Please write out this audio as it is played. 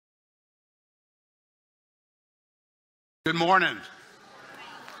Good morning.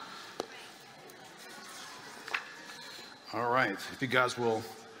 All right, if you guys will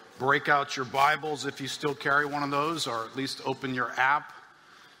break out your Bibles, if you still carry one of those, or at least open your app,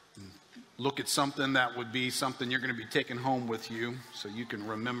 look at something that would be something you're going to be taking home with you so you can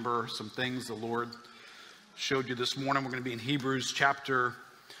remember some things the Lord showed you this morning. We're going to be in Hebrews chapter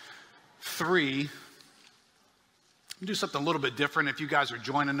 3. We'll do something a little bit different. If you guys are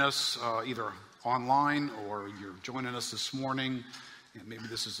joining us either online or you're joining us this morning, and maybe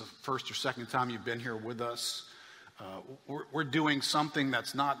this is the first or second time you've been here with us, we're doing something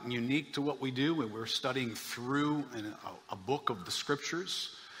that's not unique to what we do. We're studying through a book of the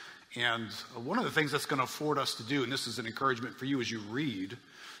scriptures. And one of the things that's going to afford us to do, and this is an encouragement for you as you read,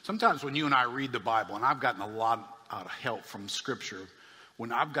 sometimes when you and I read the Bible, and I've gotten a lot of help from scripture,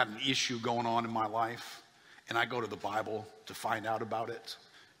 when I've got an issue going on in my life, and I go to the Bible to find out about it.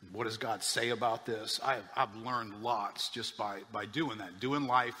 What does God say about this? I've learned lots just by doing that, doing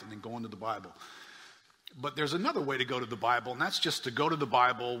life and then going to the Bible. But there's another way to go to the Bible, and that's just to go to the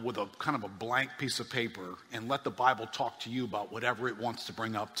Bible with a kind of a blank piece of paper and let the Bible talk to you about whatever it wants to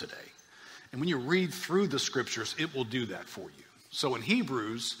bring up today. And when you read through the scriptures, it will do that for you. So in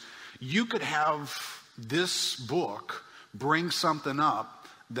Hebrews, you could have this book bring something up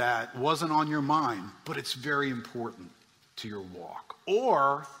that wasn't on your mind, but it's very important to your walk.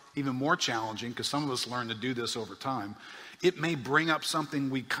 Or, even more challenging, because some of us learn to do this over time, it may bring up something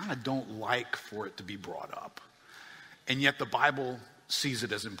we kind of don't like for it to be brought up. And yet the Bible sees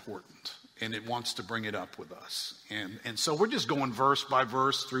it as important, and it wants to bring it up with us. And so we're just going verse by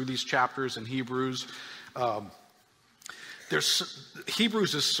verse through these chapters in Hebrews.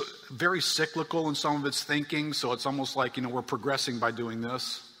 Hebrews is very cyclical in some of its thinking, so it's almost like, we're progressing by doing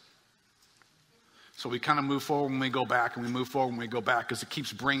this. So we kind of move forward when we go back, and we move forward when we go back, because it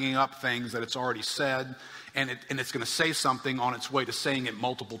keeps bringing up things that it's already said, and it's going to say something on its way to saying it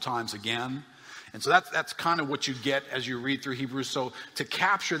multiple times again. And so that's kind of what you get as you read through Hebrews. So to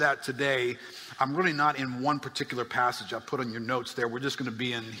capture that today, I'm really not in one particular passage I put on your notes there. We're just going to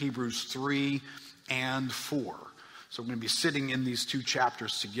be in Hebrews 3 and 4. So we're going to be sitting in these two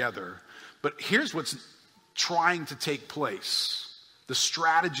chapters together. But here's what's trying to take place. The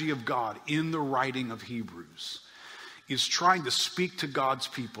strategy of God in the writing of Hebrews is trying to speak to God's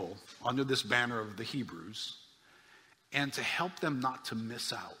people under this banner of the Hebrews and to help them not to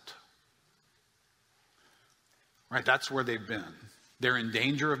miss out. Right? That's where they've been. They're in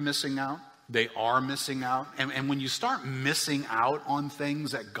danger of missing out. They are missing out. And when you start missing out on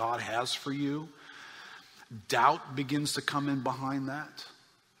things that God has for you, doubt begins to come in behind that.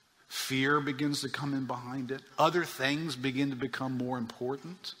 Fear begins to come in behind it. Other things begin to become more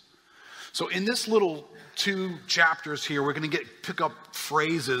important. So in this little 2 chapters here, we're going to pick up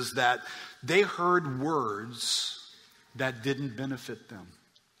phrases that they heard words that didn't benefit them.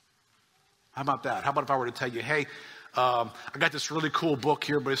 How about that? How about if I were to tell you, hey, I got this really cool book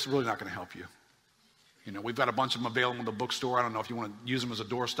here, but it's really not going to help you. We've got a bunch of them available in the bookstore. I don't know if you want to use them as a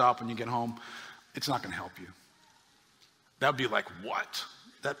doorstop when you get home. It's not going to help you. That would be like, what?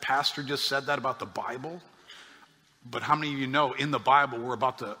 That pastor just said that about the Bible? But how many of you know in the Bible we're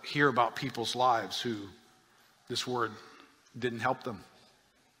about to hear about people's lives who this word didn't help them?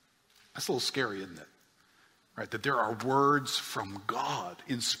 That's a little scary, isn't it? Right? That there are words from God,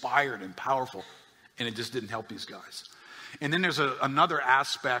 inspired and powerful, and it just didn't help these guys. And then there's another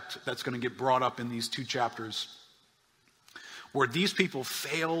aspect that's going to get brought up in these 2 chapters where these people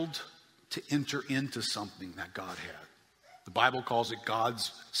failed to enter into something that God had. The Bible calls it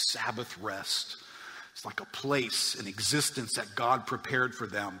God's Sabbath rest. It's like a place, an existence that God prepared for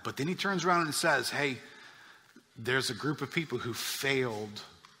them. But then he turns around and says, hey, there's a group of people who failed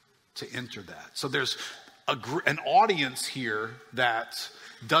to enter that. So there's an audience here that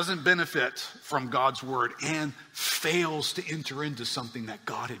doesn't benefit from God's word and fails to enter into something that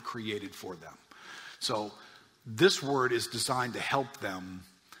God had created for them. So this word is designed to help them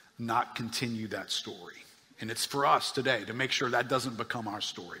not continue that story. And it's for us today to make sure that doesn't become our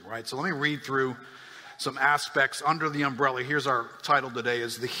story, right? So let me read through some aspects under the umbrella. Here's our title today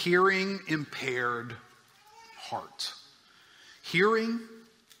is The Hearing-Impaired Heart. Hearing,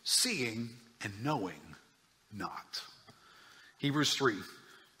 seeing, and knowing not. Hebrews 3,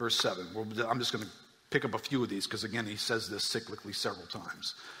 verse 7. I'm just going to pick up a few of these because, again, he says this cyclically several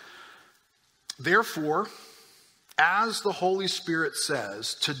times. Therefore, as the Holy Spirit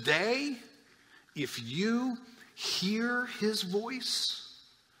says, today, if you hear his voice,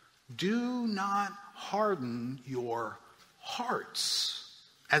 do not harden your hearts,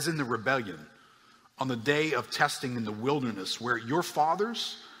 as in the rebellion on the day of testing in the wilderness, where your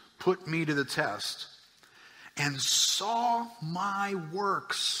fathers put me to the test and saw my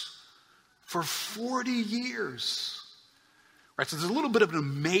works for 40 years. Right, so there's a little bit of an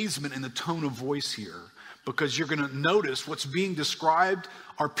amazement in the tone of voice here, because you're going to notice what's being described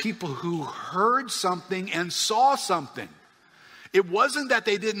are people who heard something and saw something. It wasn't that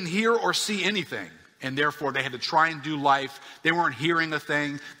they didn't hear or see anything, and therefore they had to try and do life. They weren't hearing a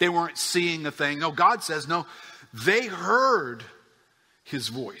thing. They weren't seeing a thing. No, God says, no, they heard his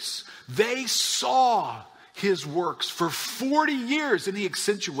voice. They saw his works for 40 years, and he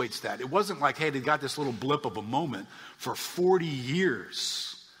accentuates that. It wasn't like, hey, they got this little blip of a moment. For 40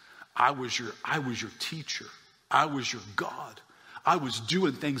 years, I was your teacher. I was your God. I was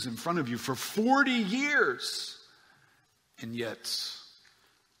doing things in front of you for 40 years. And yet,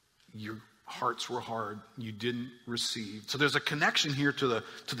 your hearts were hard. You didn't receive. So there's a connection here to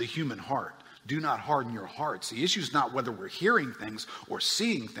the human heart. Do not harden your hearts. The issue is not whether we're hearing things or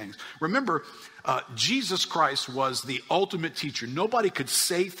seeing things. Remember, Jesus Christ was the ultimate teacher. Nobody could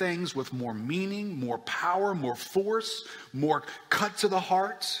say things with more meaning, more power, more force, more cut to the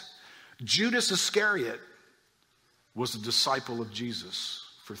heart. Judas Iscariot was a disciple of Jesus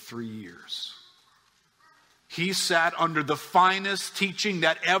for 3 years. He sat under the finest teaching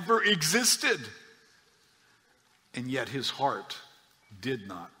that ever existed. And yet his heart did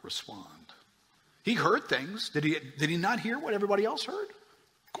not respond. He heard things. Did he not hear what everybody else heard?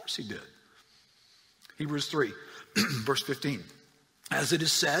 Of course he did. Hebrews 3, verse 15. As it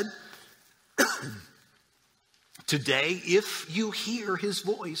is said, today, if you hear his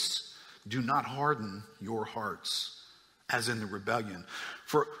voice, do not harden your hearts, as in the rebellion.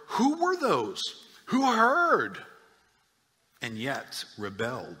 For who were those who heard and yet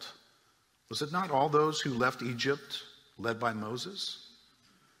rebelled? Was it not all those who left Egypt, led by Moses?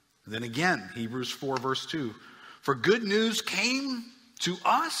 And then again, Hebrews 4, verse 2. For good news came to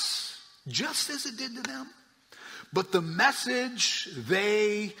us just as it did to them. But the message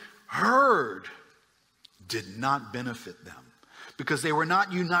they heard did not benefit them, because they were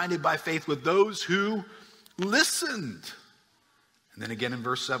not united by faith with those who listened. And then again in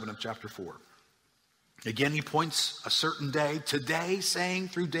verse 7 of chapter 4. Again, he points a certain day, today, saying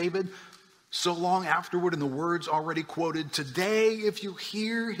through David, so long afterward, in the words already quoted, today, if you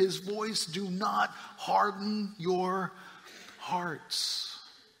hear his voice, do not harden your hearts.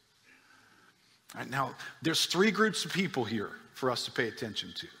 All right, now, there's 3 groups of people here for us to pay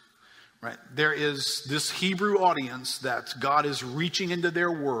attention to. Right? There is this Hebrew audience that God is reaching into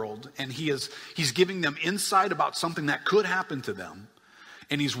their world, and he's giving them insight about something that could happen to them,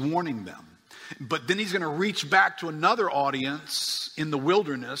 and he's warning them. But then he's going to reach back to another audience in the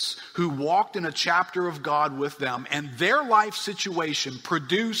wilderness who walked in a chapter of God with them, and their life situation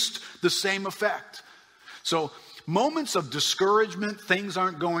produced the same effect. So moments of discouragement, things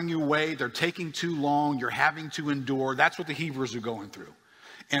aren't going your way, they're taking too long, you're having to endure. That's what the Hebrews are going through.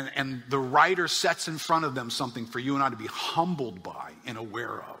 And the writer sets in front of them something for you and I to be humbled by and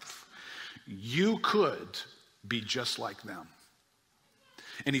aware of. You could be just like them.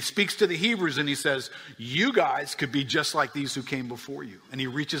 And he speaks to the Hebrews and he says, you guys could be just like these who came before you. And he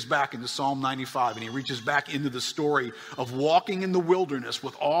reaches back into Psalm 95 and he reaches back into the story of walking in the wilderness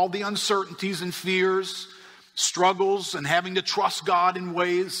with all the uncertainties and fears, struggles, and having to trust God in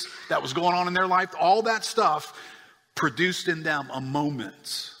ways that was going on in their life. All that stuff produced in them a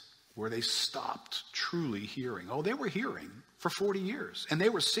moment where they stopped truly hearing. Oh, they were hearing for 40 years and they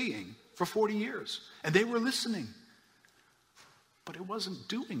were seeing for 40 years and they were listening. But it wasn't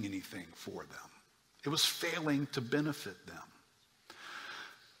doing anything for them. It was failing to benefit them. All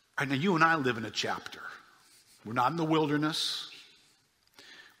right, now you and I live in a chapter. We're not in the wilderness.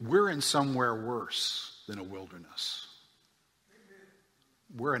 We're in somewhere worse than a wilderness.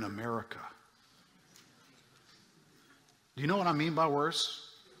 We're in America. Do you know what I mean by worse?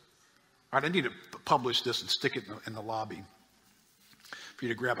 All right, I need to publish this and stick it in the lobby for you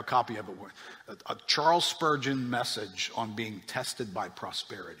to grab a copy of it. A Charles Spurgeon message on being tested by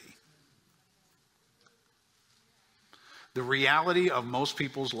prosperity. The reality of most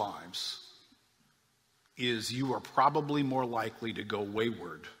people's lives is you are probably more likely to go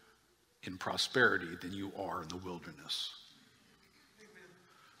wayward in prosperity than you are in the wilderness.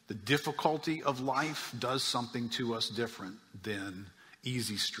 The difficulty of life does something to us different than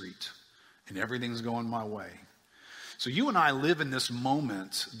easy street and everything's going my way. So you and I live in this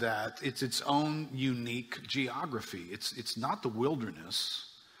moment that it's its own unique geography. It's not the wilderness.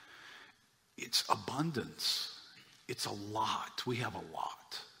 It's abundance. It's a lot. We have a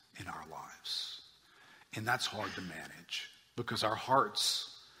lot in our lives. And that's hard to manage because our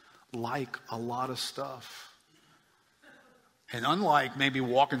hearts like a lot of stuff. And unlike maybe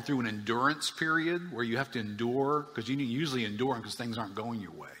walking through an endurance period where you have to endure, because you usually endure because things aren't going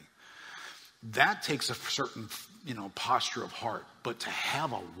your way, that takes a certain, posture of heart. But to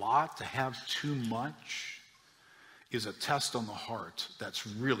have a lot, to have too much, is a test on the heart that's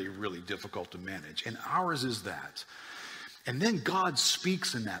really, really difficult to manage. And ours is that. And then God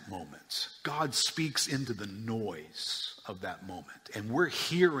speaks in that moment. God speaks into the noise of that moment. And we're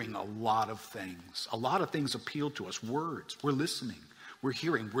hearing a lot of things. A lot of things appeal to us. Words. We're listening. We're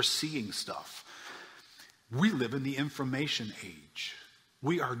hearing. We're seeing stuff. We live in the information age.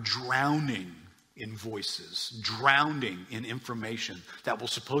 We are drowning in voices, drowning in information that will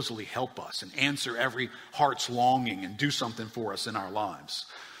supposedly help us and answer every heart's longing and do something for us in our lives.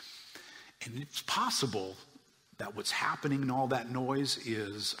 And it's possible that what's happening in all that noise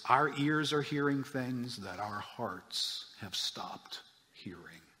is our ears are hearing things that our hearts have stopped hearing.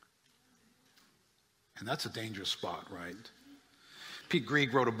 And that's a dangerous spot, right? Pete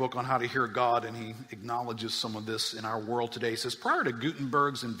Greig wrote a book on how to hear God, and he acknowledges some of this in our world today. He says, prior to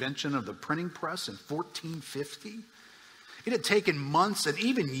Gutenberg's invention of the printing press in 1450, it had taken months and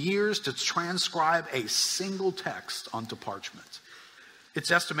even years to transcribe a single text onto parchment. It's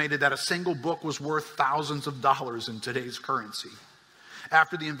estimated that a single book was worth thousands of dollars in today's currency.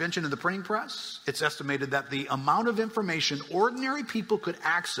 After the invention of the printing press, it's estimated that the amount of information ordinary people could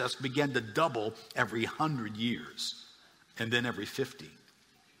access began to double every 100 years, and then every 50.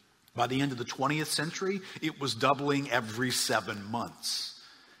 By the end of the 20th century, it was doubling every 7 months.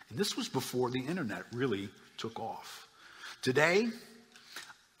 And this was before the internet really took off. Today,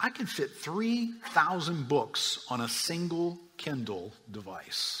 I can fit 3,000 books on a single Kindle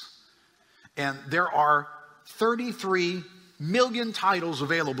device. And there are 33 million titles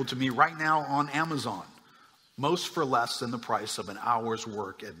available to me right now on Amazon, most for less than the price of an hour's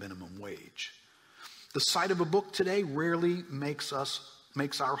work at minimum wage. The sight of a book today rarely makes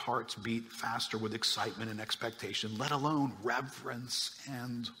our hearts beat faster with excitement and expectation, let alone reverence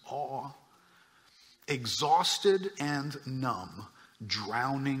and awe. Exhausted and numb,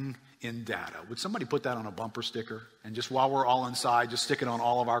 drowning in data. Would somebody put that on a bumper sticker? And just while we're all inside, just stick it on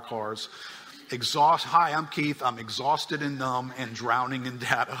all of our cars. Hi, I'm Keith. I'm exhausted and numb and drowning in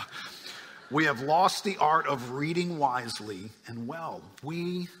data. We have lost the art of reading wisely and well.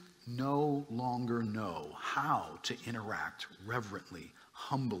 We no longer know how to interact reverently,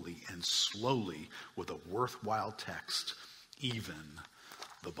 humbly, and slowly with a worthwhile text, even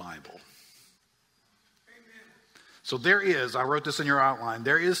the Bible. So there is, I wrote this in your outline,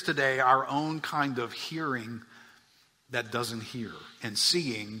 there is today our own kind of hearing that doesn't hear and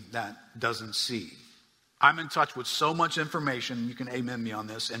seeing that doesn't see. I'm in touch with so much information, you can amen me on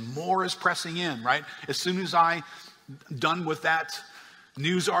this, and more is pressing in, right? As soon as I'm done with that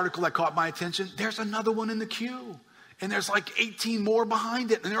news article that caught my attention, there's another one in the queue. And there's like 18 more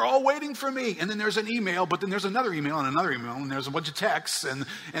behind it, and they're all waiting for me. And then there's an email, but then there's another email and another email, and there's a bunch of texts, and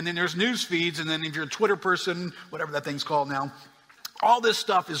then there's news feeds, and then if you're a Twitter person, whatever that thing's called now, all this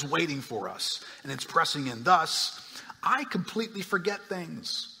stuff is waiting for us, and it's pressing in. Thus, I completely forget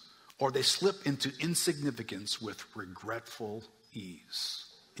things, or they slip into insignificance with regretful ease.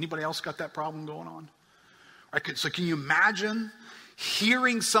 Anybody else got that problem going on? Right, so can you imagine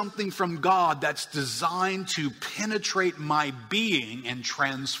hearing something from God that's designed to penetrate my being and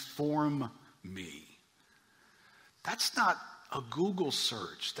transform me? That's not a Google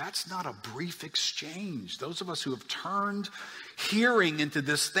search. That's not a brief exchange. Those of us who have turned hearing into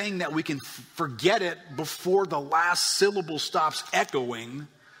this thing that we can forget it before the last syllable stops echoing,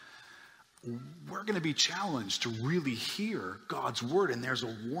 we're going to be challenged to really hear God's word. And there's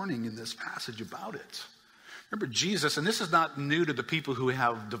a warning in this passage about it. Remember Jesus, and this is not new to the people who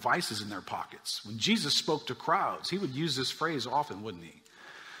have devices in their pockets. When Jesus spoke to crowds, he would use this phrase often, wouldn't he?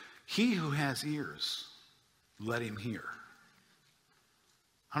 He who has ears, let him hear.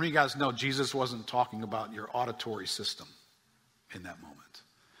 How many of you guys know Jesus wasn't talking about your auditory system in that moment?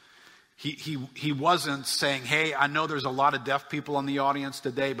 He wasn't saying, hey, I know there's a lot of deaf people in the audience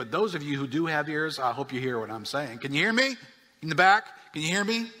today, but those of you who do have ears, I hope you hear what I'm saying. Can you hear me? In the back? Can you hear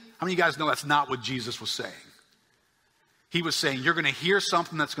me? How many of you guys know that's not what Jesus was saying? He was saying, you're going to hear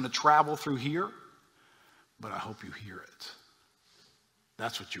something that's going to travel through here, but I hope you hear it.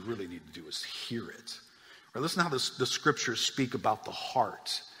 That's what you really need to do, is hear it. Right, listen to how the scriptures speak about the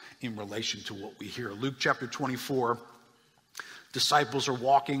heart in relation to what we hear. Luke chapter 24, disciples are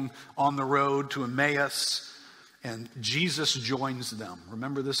walking on the road to Emmaus, and Jesus joins them.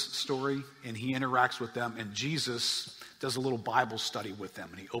 Remember this story? And he interacts with them, and Jesus does a little Bible study with them,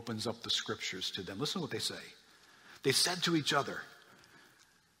 and he opens up the scriptures to them. Listen to what they say. They said to each other,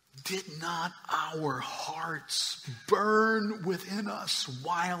 did not our hearts burn within us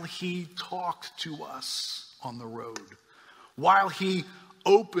while he talked to us on the road? While he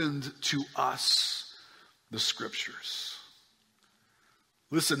opened to us the scriptures?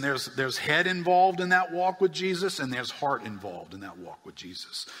 Listen, there's head involved in that walk with Jesus, and there's heart involved in that walk with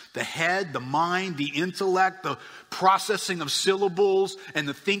Jesus. The head, the mind, the intellect, the processing of syllables, and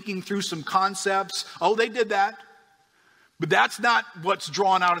the thinking through some concepts. Oh, they did that. But that's not what's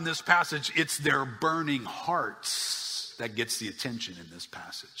drawn out in this passage. It's their burning hearts that gets the attention in this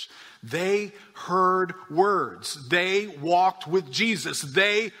passage. They heard words. They walked with Jesus.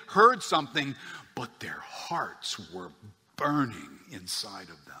 They heard something, but their hearts were burning inside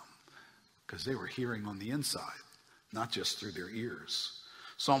of them because they were hearing on the inside, not just through their ears.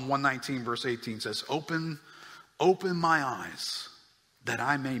 Psalm 119 verse 18 says, open my eyes that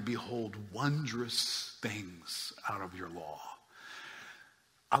I may behold wondrous things out of your law.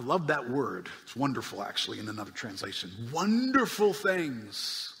 I love that word. It's wonderful, actually, in another translation. Wonderful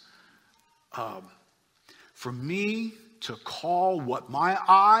things. For me to call what my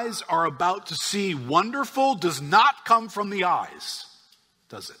eyes are about to see wonderful does not come from the eyes,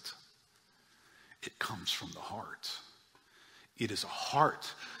 does it? It comes from the heart. It is a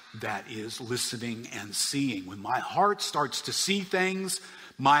heart that is listening and seeing. When my heart starts to see things,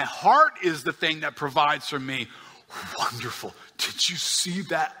 my heart is the thing that provides for me. Wonderful. Did you see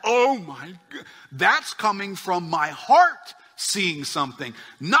that? Oh my God. That's coming from my heart seeing something,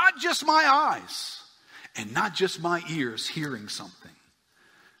 not just my eyes and not just my ears hearing something.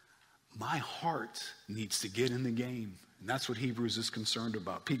 My heart needs to get in the game. And that's what Hebrews is concerned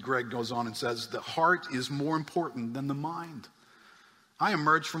about. Pete Greig goes on and says, the heart is more important than the mind. I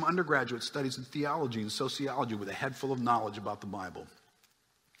emerged from undergraduate studies in theology and sociology with a head full of knowledge about the Bible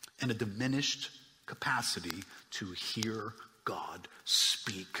and a diminished capacity to hear God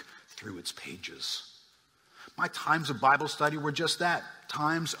speak through its pages. My times of Bible study were just that,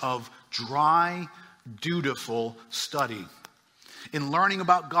 times of dry, dutiful study. In learning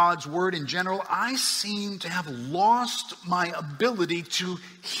about God's word in general, I seem to have lost my ability to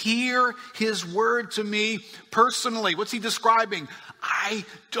hear his word to me personally. What's he describing? I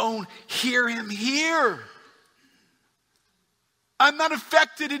don't hear him here. I'm not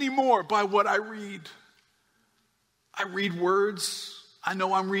affected anymore by what I read. I read words. I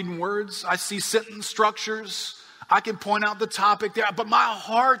know I'm reading words. I see sentence structures. I can point out the topic there, but my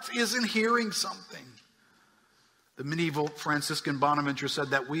heart isn't hearing something. The medieval Franciscan Bonaventure said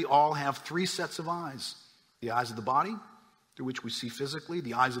that we all have three sets of eyes. The eyes of the body, through which we see physically.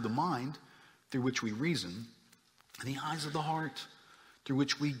 The eyes of the mind, through which we reason. And the eyes of the heart, through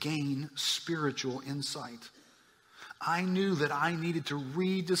which we gain spiritual insight. I knew that I needed to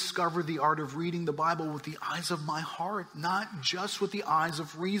rediscover the art of reading the Bible with the eyes of my heart, not just with the eyes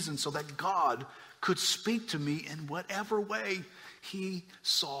of reason, so that God could speak to me in whatever way he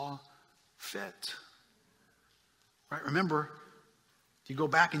saw fit. Right? Remember, if you go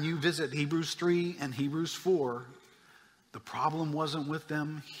back and you visit Hebrews 3 and Hebrews 4, the problem wasn't with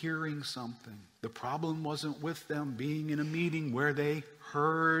them hearing something. The problem wasn't with them being in a meeting where they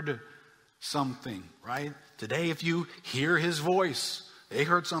heard something, right? Today, if you hear his voice, they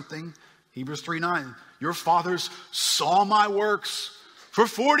heard something. Hebrews 3:9, your fathers saw my works for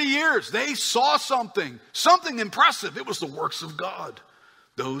 40 years. They saw something impressive. It was the works of God.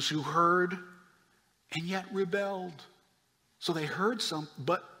 Those who heard and yet rebelled. So they heard something,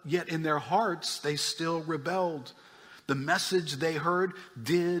 but yet in their hearts, they still rebelled. The message they heard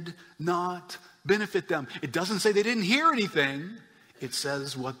did not benefit them. It doesn't say they didn't hear anything. It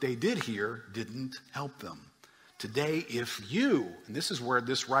says what they did hear didn't help them. Today, if you, and this is where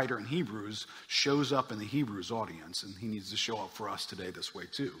this writer in Hebrews shows up in the Hebrews audience, and he needs to show up for us today this way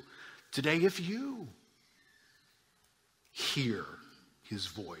too. Today, if you hear his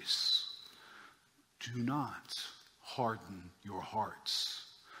voice, do not harden your hearts.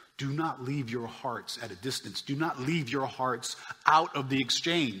 Do not leave your hearts at a distance. Do not leave your hearts out of the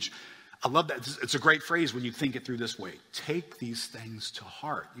exchange. I love that. It's a great phrase when you think it through this way. Take these things to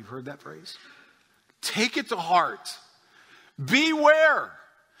heart. You've heard that phrase? Take it to heart. Beware.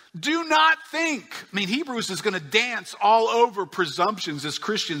 Do not think. I mean, Hebrews is going to dance all over presumptions as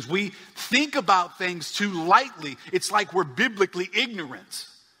Christians. We think about things too lightly. It's like we're biblically ignorant.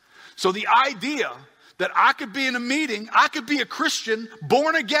 So the idea that I could be in a meeting, I could be a Christian,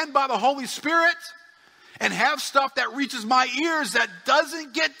 born again by the Holy Spirit, and have stuff that reaches my ears that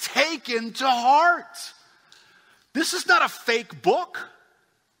doesn't get taken to heart. This is not a fake book.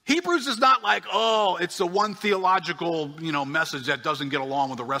 Hebrews is not like, oh, it's the one theological, message that doesn't get along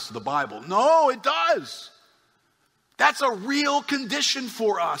with the rest of the Bible. No, it does. That's a real condition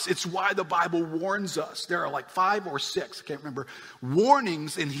for us. It's why the Bible warns us. There are like 5 or 6, I can't remember,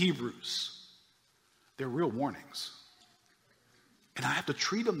 warnings in Hebrews. They're real warnings. And I have to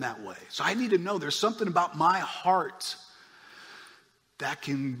treat them that way. So I need to know there's something about my heart that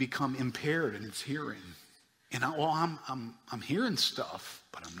can become impaired in its hearing. And I'm hearing stuff,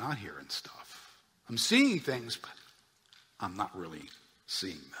 but I'm not hearing stuff. I'm seeing things, but I'm not really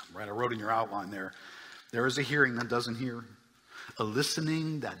seeing them. Right? I wrote in your outline there. There is a hearing that doesn't hear, a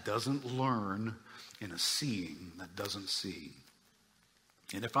listening that doesn't learn, and a seeing that doesn't see.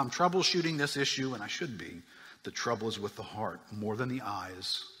 And if I'm troubleshooting this issue, and I should be, the trouble is with the heart more than the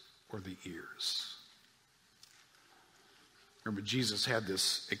eyes or the ears. Remember, Jesus had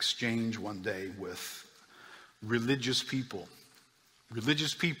this exchange one day with religious people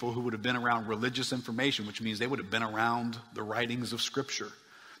who would have been around religious information, which means they would have been around the writings of Scripture.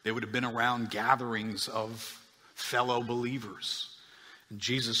 They would have been around gatherings of fellow believers. And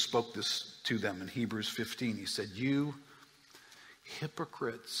Jesus spoke this to them in Hebrews 15. He said, "You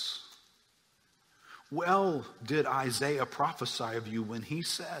hypocrites, well did Isaiah prophesy of you when he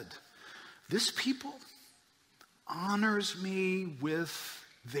said, 'This people honors me with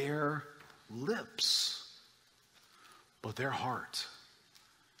their lips, but their heart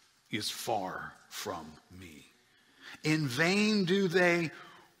is far from me. In vain do they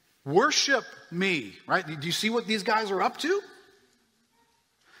worship me.'" Right? Do you see what these guys are up to?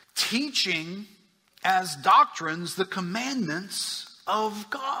 Teaching as doctrines the commandments of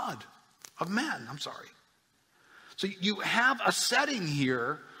God, of men, So you have a setting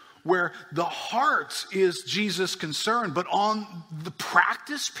here where the heart is Jesus' concern, but on the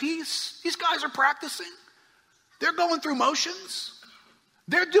practice piece, these guys are practicing. They're going through motions.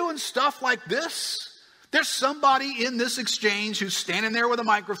 They're doing stuff like this. There's somebody in this exchange who's standing there with a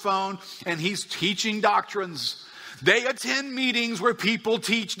microphone and he's teaching doctrines. They attend meetings where people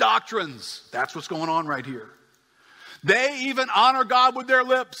teach doctrines. That's what's going on right here. They even honor God with their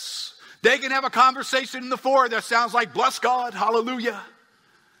lips. They can have a conversation in the forward that sounds like, "Bless God, hallelujah.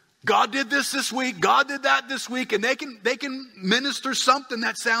 God did this week. God did that this week." And they can minister something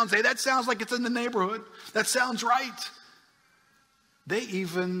that sounds, hey, that sounds like it's in the neighborhood. That sounds right. They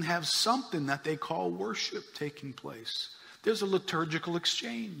even have something that they call worship taking place. There's a liturgical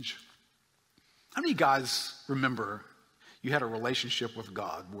exchange. How many guys remember you had a relationship with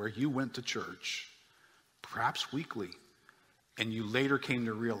God where you went to church, perhaps weekly, and you later came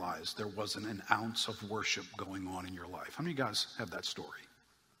to realize there wasn't an ounce of worship going on in your life? How many guys have that story?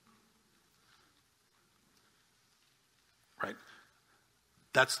 Right?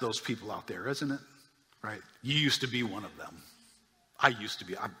 That's those people out there, isn't it? Right? You used to be one of them. I used to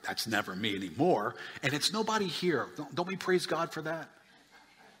be. That's never me anymore. And it's nobody here. Don't we praise God for that?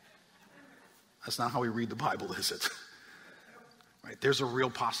 That's not how we read the Bible, is it? Right? There's a real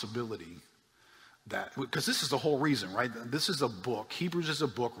possibility that, because this is the whole reason, right? This is a book. Hebrews is a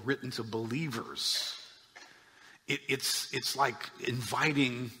book written to believers. It's like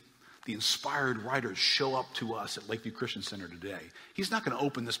inviting the inspired writers show up to us at Lakeview Christian Center today. He's not going to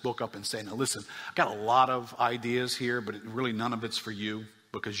open this book up and say, "Now listen, I've got a lot of ideas here, but really none of it's for you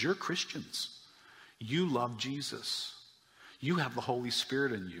because you're Christians. You love Jesus. You have the Holy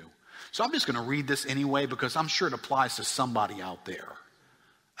Spirit in you. So I'm just going to read this anyway because I'm sure it applies to somebody out there."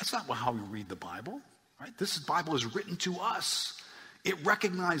 That's not how we read the Bible, right? This Bible is written to us. It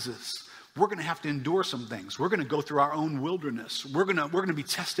recognizes we're going to have to endure some things. We're going to go through our own wilderness. We're going to be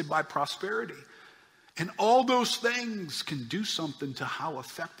tested by prosperity. And all those things can do something to how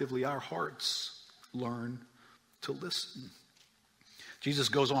effectively our hearts learn to listen. Jesus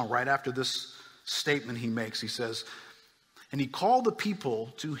goes on right after this statement he makes. He says, "And he called the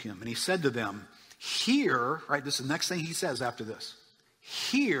people to him, and he said to them, 'Hear,'" right? This is the next thing he says after this.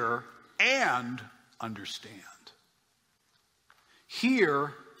 "Hear and understand."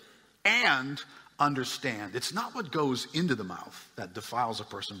 Hear and understand. It's not what goes into the mouth that defiles a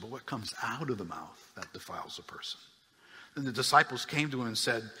person, but what comes out of the mouth that defiles a person. Then the disciples came to him and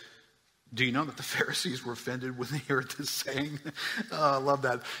said, "Do you know that the Pharisees were offended when they heard this saying?" I love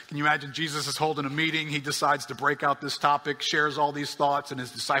that. Can you imagine Jesus is holding a meeting. He decides to break out this topic, shares all these thoughts, and his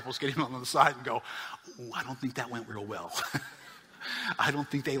disciples get him on the side and go, "I don't think that went real well." I don't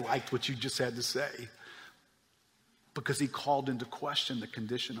think they liked what you just had to say. Because he called into question the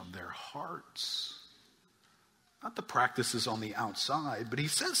condition of their hearts. Not the practices on the outside, but he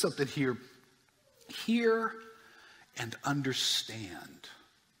says something here. Hear and understand.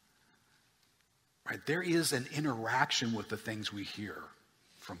 Right? There is an interaction with the things we hear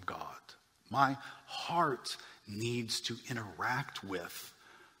from God. My heart needs to interact with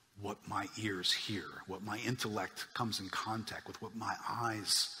what my ears hear, what my intellect comes in contact with, what my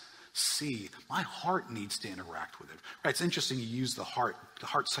eyes see. My heart needs to interact with it. Right? It's interesting you use the heart. The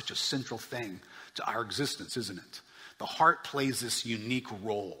heart's such a central thing to our existence, isn't it? The heart plays this unique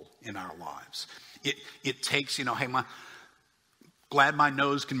role in our lives. It takes, hey, glad my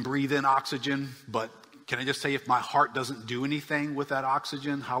nose can breathe in oxygen, but can I just say, if my heart doesn't do anything with that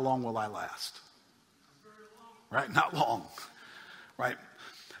oxygen, how long will I last? Right? Not long. Right?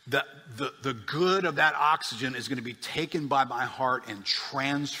 The good of that oxygen is going to be taken by my heart and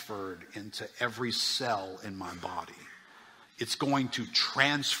transferred into every cell in my body. It's going to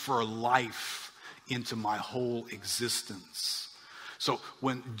transfer life into my whole existence. So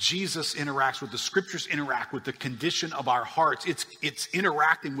when Jesus interacts with the scriptures, interact with the condition of our hearts, it's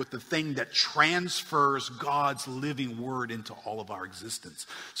interacting with the thing that transfers God's living word into all of our existence.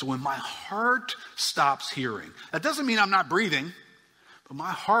 So when my heart stops hearing, that doesn't mean I'm not breathing, but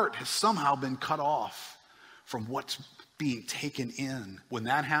my heart has somehow been cut off from what's being taken in. When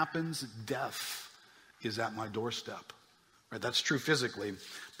that happens, death is at my doorstep. Right? That's true physically,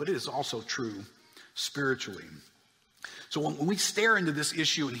 but it is also true spiritually. So when we stare into this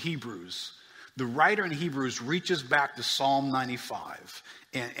issue in Hebrews, the writer in Hebrews reaches back to Psalm 95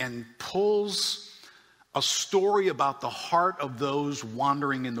 and pulls a story about the heart of those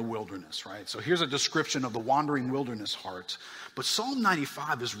wandering in the wilderness, right? So here's a description of the wandering wilderness heart. But Psalm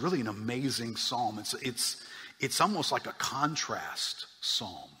 95 is really an amazing psalm. It's almost like a contrast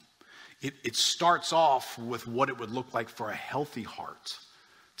psalm. It starts off with what it would look like for a healthy heart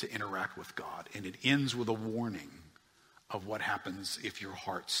to interact with God. And it ends with a warning of what happens if your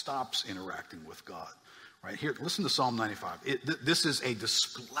heart stops interacting with God. Right here, listen to Psalm 95. This is a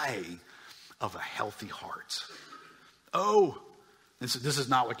display of a healthy heart. This is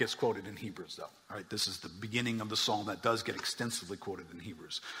not what gets quoted in Hebrews, though. All right, this is the beginning of the psalm that does get extensively quoted in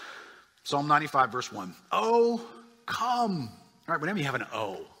Hebrews. Psalm 95, verse 1. Oh, come. All right, whenever you have an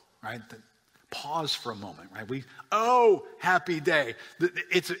oh, right, pause for a moment, right? Happy day.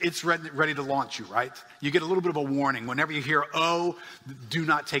 It's ready to launch you, right? You get a little bit of a warning. Whenever you hear, do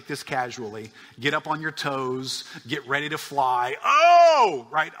not take this casually. Get up on your toes. Get ready to fly.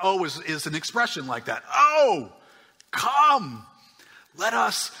 Right? Is an expression like that. Come. Let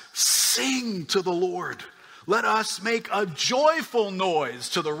us sing to the Lord. Let us make a joyful noise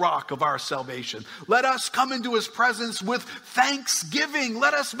to the rock of our salvation. Let us come into his presence with thanksgiving.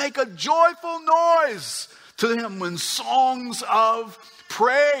 Let us make a joyful noise to him with songs of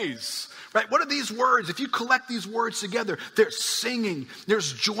praise. Right? What are these words? If you collect these words together, there's singing,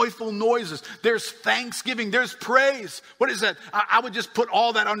 there's joyful noises, there's thanksgiving, there's praise. What is that? I would just put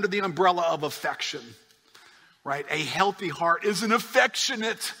all that under the umbrella of affection. Right? A healthy heart is an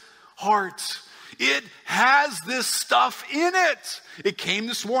affectionate heart. It has this stuff in it. It came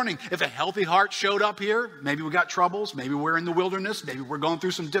this morning. If a healthy heart showed up here, maybe we got troubles, maybe we're in the wilderness, maybe we're going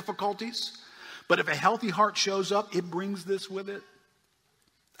through some difficulties. But if a healthy heart shows up, it brings this with it.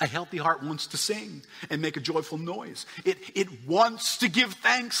 A healthy heart wants to sing and make a joyful noise. It wants to give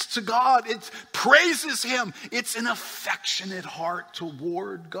thanks to God. It praises him. It's an affectionate heart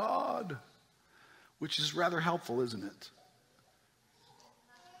toward God, which is rather helpful, isn't it?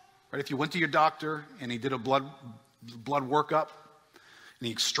 Right? If you went to your doctor and he did a blood workup and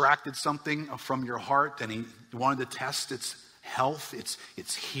he extracted something from your heart and he wanted to test its health,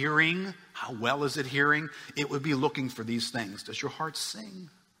 its hearing, how well is it hearing? It would be looking for these things. Does your heart sing?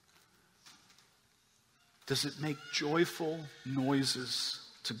 Does it make joyful noises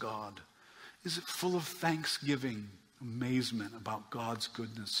to God? Is it full of thanksgiving, amazement about God's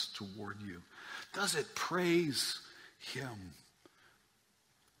goodness toward you? Does it praise him?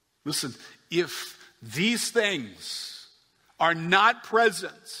 Listen, if these things are not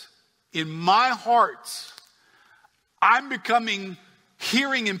present in my heart, I'm becoming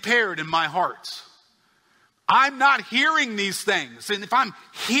hearing impaired in my heart. I'm not hearing these things. And if I'm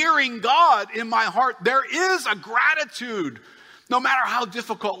hearing God in my heart, there is a gratitude. No matter how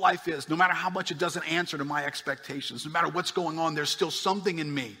difficult life is, no matter how much it doesn't answer to my expectations, no matter what's going on, there's still something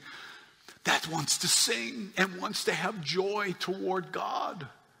in me that wants to sing and wants to have joy toward God.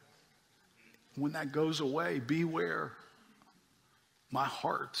 When that goes away, beware. My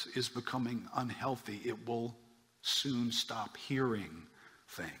heart is becoming unhealthy. It will soon stop hearing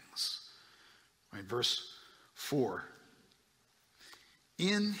things. Right, verse 4.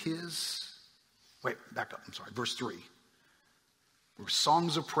 Verse 3.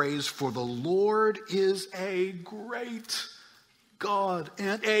 Songs of praise, for the Lord is a great God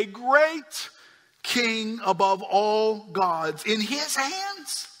and a great King above all gods. In his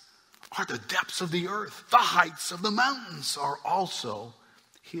hands are the depths of the earth. The heights of the mountains are also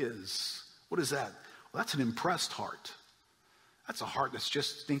his. What is that? Well, that's an impressed heart. That's a heart that's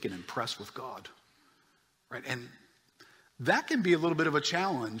just thinking impressed with God. Right? And that can be a little bit of a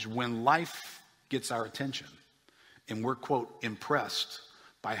challenge when life gets our attention and we're, quote, impressed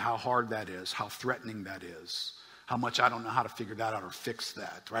by how hard that is, how threatening that is, how much I don't know how to figure that out or fix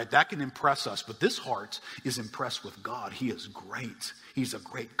that, right? That can impress us, but this heart is impressed with God. He is great. He's a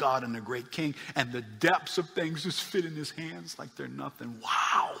great God and a great King, and the depths of things just fit in his hands like they're nothing.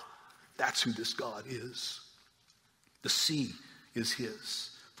 Wow, that's who this God is. The sea is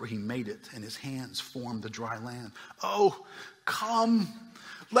his, for he made it, and his hands formed the dry land. Oh, come,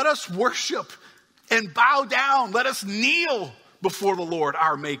 let us worship and bow down. Let us kneel before the Lord,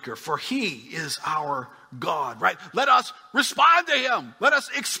 our Maker, for he is our God, right? Let us respond to him. Let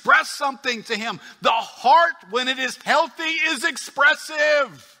us express something to him. The heart, when it is healthy, is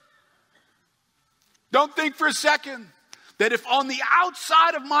expressive. Don't think for a second that if on the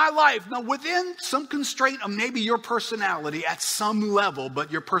outside of my life, now within some constraint of maybe your personality at some level,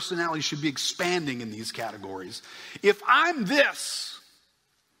 but your personality should be expanding in these categories. If I'm this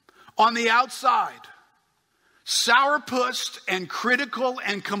on the outside, sourpussed and critical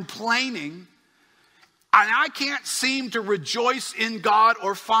and complaining, and I can't seem to rejoice in God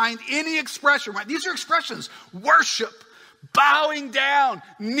or find any expression, right? These are expressions: worship, bowing down,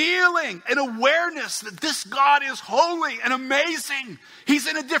 kneeling, an awareness that this God is holy and amazing. He's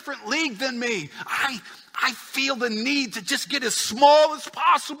in a different league than me. I feel the need to just get as small as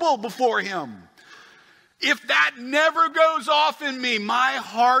possible before him. If that never goes off in me, my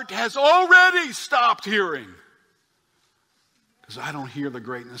heart has already stopped hearing, because I don't hear the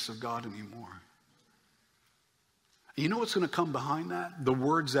greatness of God anymore. You know what's going to come behind that? The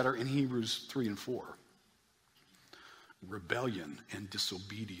words that are in Hebrews 3 and 4. Rebellion and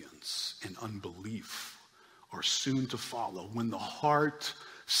disobedience and unbelief are soon to follow. When the heart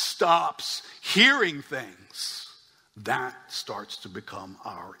stops hearing things, that starts to become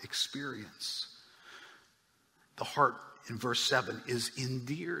our experience. The heart, in verse 7, is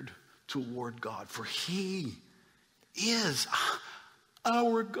endeared toward God, for he is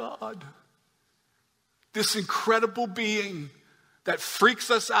our God. This incredible being that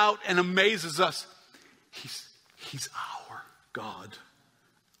freaks us out and amazes us. He's our God.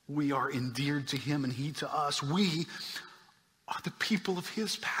 We are endeared to him and he to us. We are the people of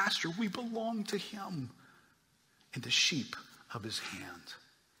his pasture. We belong to him and the sheep of his hand.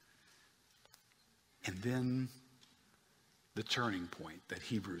 And then the turning point that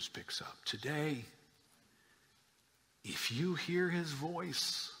Hebrews picks up. Today, if you hear his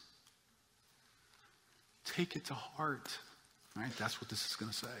voice, take it to heart. All right, that's what this is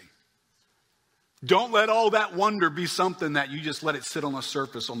going to say. Don't let all that wonder be something that you just let it sit on a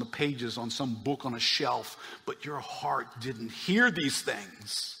surface, on the pages, on some book on a shelf, but your heart didn't hear these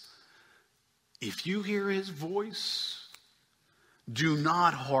things. If you hear his voice, do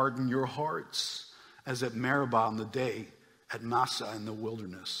not harden your hearts as at Meribah on the day at Massah in the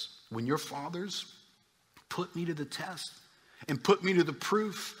wilderness, when your fathers put me to the test and put me to the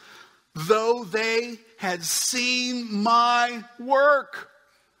proof, though they had seen my work.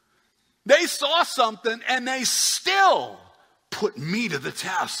 They saw something and they still put me to the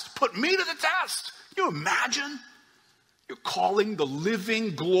test. Put me to the test. Can you imagine? You're calling the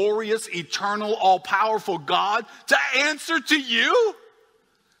living, glorious, eternal, all-powerful God to answer to you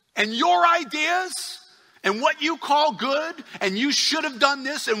and your ideas and what you call good, and you should have done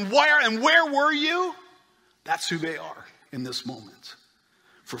this, and where were you? That's who they are in this moment.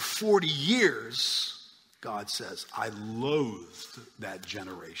 For 40 years, God says, I loathed that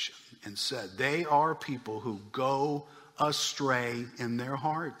generation and said, they are people who go astray in their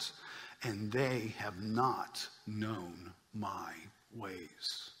hearts, and they have not known my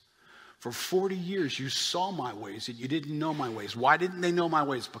ways. For 40 years, you saw my ways, and you didn't know my ways. Why didn't they know my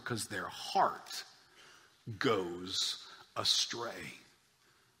ways? Because their heart goes astray.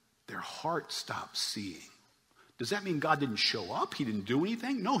 Their heart stopped seeing. Does that mean God didn't show up? He didn't do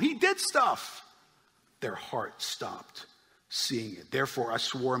anything? No, he did stuff. Their heart stopped seeing it. Therefore, I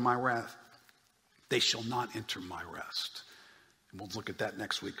swore in my wrath, they shall not enter my rest. And we'll look at that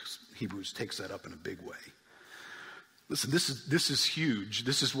next week. Hebrews takes that up in a big way. Listen, this is huge.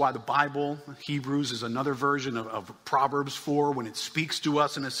 This is why the Bible, Hebrews, is another version of Proverbs 4 when it speaks to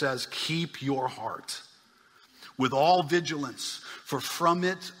us and it says, keep your heart with all vigilance, for from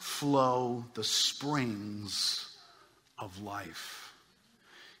it flow the springs of life.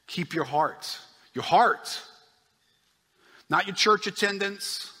 Keep your heart. Your heart. Not your church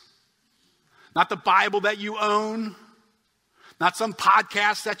attendance. Not the Bible that you own. Not some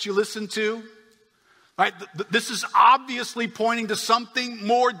podcast that you listen to. Right? This is obviously pointing to something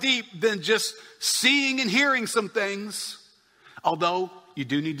more deep than just seeing and hearing some things. Although you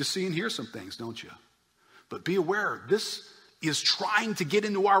do need to see and hear some things, don't you? But be aware, this is trying to get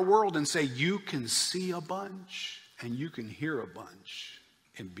into our world and say you can see a bunch and you can hear a bunch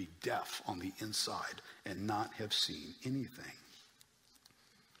and be deaf on the inside and not have seen anything.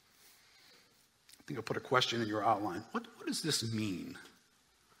 I think I'll put a question in your outline. What does this mean?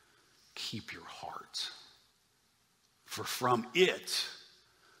 Keep your heart, for from it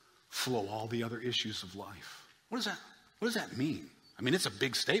flow all the other issues of life. What does that mean? I mean, it's a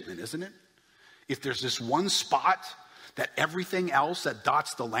big statement, isn't it? If there's this one spot that everything else that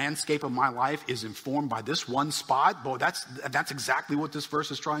dots the landscape of my life is informed by this one spot, boy, that's exactly what this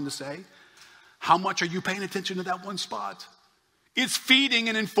verse is trying to say. How much are you paying attention to that one spot? It's feeding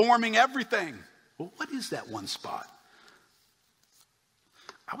and informing everything. Well, what is that one spot?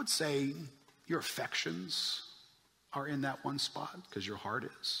 I would say your affections are in that one spot because your heart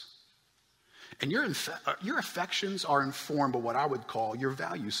is. And your affections are informed by what I would call your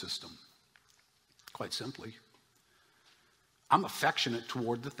value system. Quite simply. I'm affectionate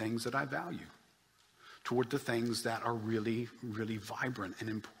toward the things that I value, toward the things that are really, really vibrant and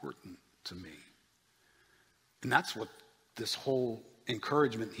important to me. And that's what this whole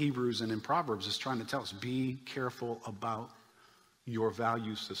encouragement in Hebrews and in Proverbs is trying to tell us. Be careful about your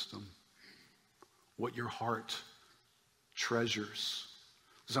value system, what your heart treasures.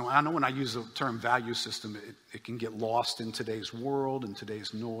 So I know when I use the term value system, it can get lost in today's world and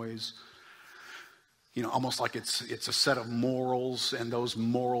today's noise. You know, almost like it's a set of morals, and those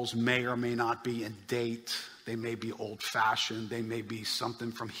morals may or may not be in date. They may be old-fashioned. They may be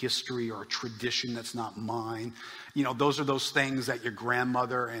something from history or a tradition that's not mine. You know, those are those things that your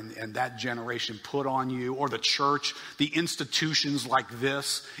grandmother and that generation put on you, or the church, the institutions like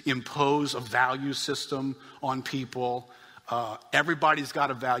this impose a value system on people. Everybody's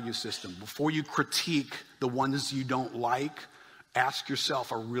got a value system. Before you critique the ones you don't like, ask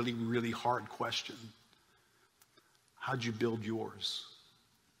yourself a really, really hard question. How'd you build yours?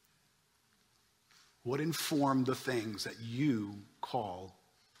 What informed the things that you call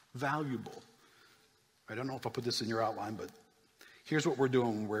valuable? I don't know if I put this in your outline, but here's what we're doing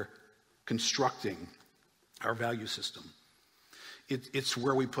when we're constructing our value system. It's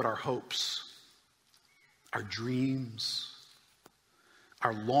where we put our hopes, our dreams,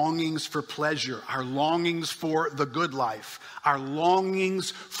 our longings for pleasure, our longings for the good life, our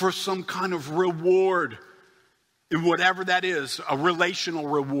longings for some kind of reward. And whatever that is, a relational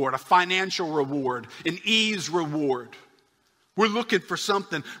reward, a financial reward, an ease reward. We're looking for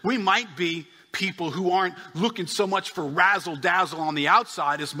something. We might be people who aren't looking so much for razzle-dazzle on the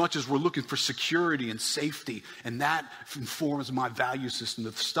outside as much as we're looking for security and safety. And that informs my value system.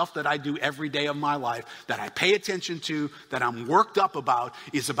 The stuff that I do every day of my life, that I pay attention to, that I'm worked up about,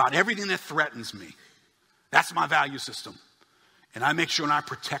 is about everything that threatens me. That's my value system. And I make sure and I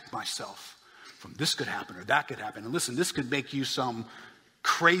protect myself from this could happen or that could happen. And listen, this could make you some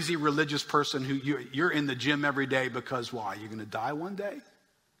crazy religious person who you're in the gym every day because why? You're going to die one day?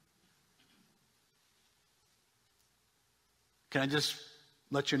 Can I just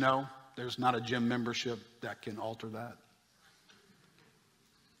let you know there's not a gym membership that can alter that?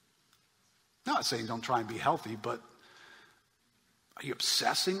 I'm not saying don't try and be healthy, but are you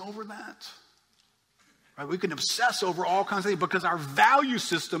obsessing over that? Right? We can obsess over all kinds of things because our value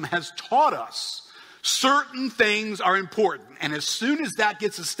system has taught us certain things are important. And as soon as that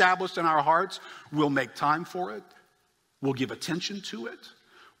gets established in our hearts, we'll make time for it. We'll give attention to it.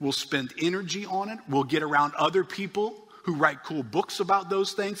 We'll spend energy on it. We'll get around other people who write cool books about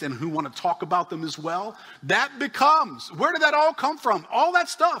those things and who want to talk about them as well. That becomes, where did that all come from? All that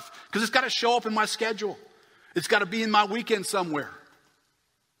stuff. Because it's got to show up in my schedule. It's got to be in my weekend somewhere.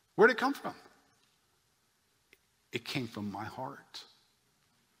 Where did it come from? It came from my heart.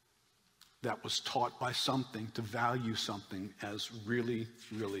 That was taught by something to value something as really,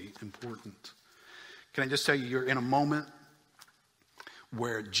 really important. Can I just tell you, you're in a moment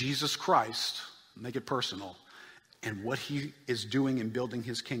where Jesus Christ, make it personal, and what he is doing in building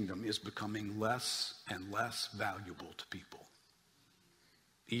his kingdom is becoming less and less valuable to people,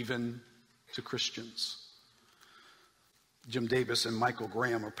 even to Christians. Jim Davis and Michael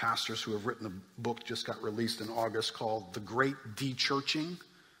Graham are pastors who have written a book, just got released in August, called The Great De-Churching.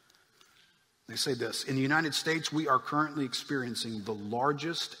 They say this: in the United States, we are currently experiencing the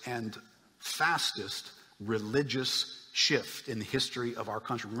largest and fastest religious shift in the history of our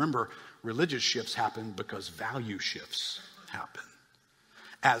country. Remember, religious shifts happen because value shifts happen.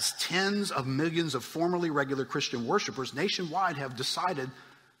 As tens of millions of formerly regular Christian worshipers nationwide have decided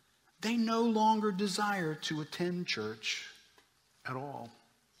they no longer desire to attend church at all.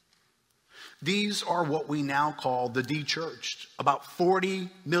 These are what we now call the de-churched. About 40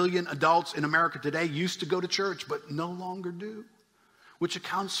 million adults in America today used to go to church, but no longer do, which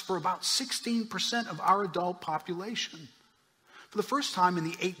accounts for about 16% of our adult population. For the first time in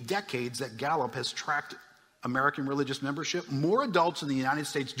the 8 decades that Gallup has tracked American religious membership, more adults in the United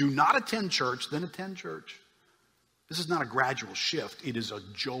States do not attend church than attend church. This is not a gradual shift, it is a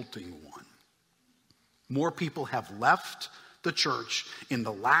jolting one. More people have left the church in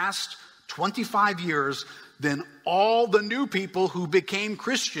the last 25 years than all the new people who became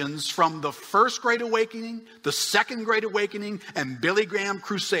Christians from the First Great Awakening, the Second Great Awakening, and Billy Graham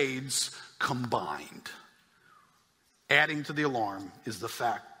crusades combined. Adding to the alarm is the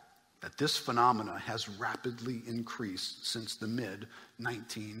fact that this phenomena has rapidly increased since the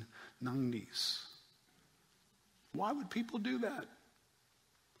mid-1990s. Why would people do that?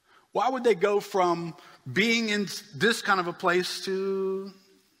 Why would they go from being in this kind of a place to,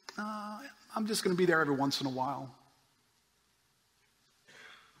 I'm just going to be there every once in a while?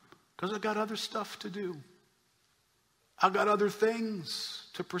 Because I've got other stuff to do. I've got other things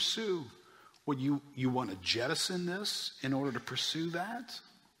to pursue. Well, you want to jettison this in order to pursue that?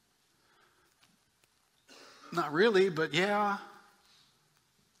 Not really, but yeah,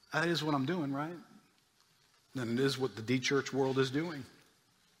 that is what I'm doing, right? And it is what the de-church world is doing.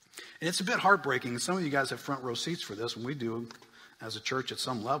 And it's a bit heartbreaking. Some of you guys have front row seats for this, and we do as a church at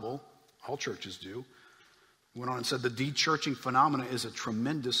some level. All churches do. Went on and said the de-churching phenomena is a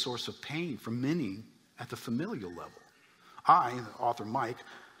tremendous source of pain for many at the familial level. I, the author Mike,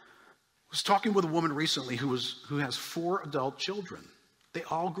 was talking with a woman recently who has 4 adult children. They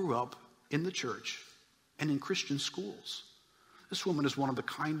all grew up in the church and in Christian schools. This woman is one of the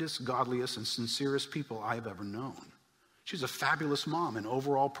kindest, godliest, and sincerest people I have ever known. She's a fabulous mom and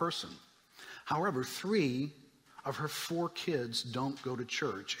overall person. However, 3 of her 4 kids don't go to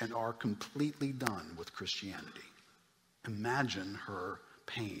church and are completely done with Christianity. Imagine her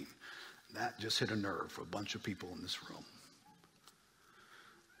pain. That just hit a nerve for a bunch of people in this room.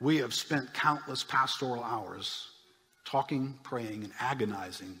 We have spent countless pastoral hours talking, praying, and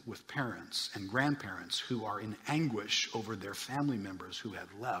agonizing with parents and grandparents who are in anguish over their family members who have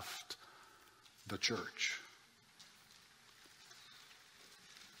left the church.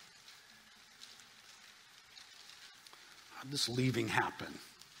 How did this leaving happen?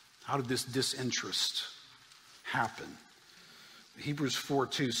 How did this disinterest happen? Hebrews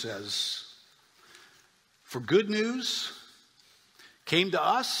 4:2 says, "For good news came to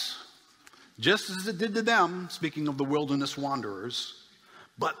us just as it did to them," speaking of the wilderness wanderers,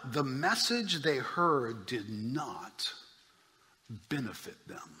 "but the message they heard did not benefit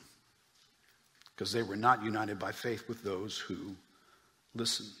them because they were not united by faith with those who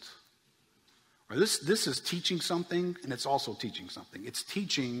listened." Or this is teaching something, and it's also teaching something. It's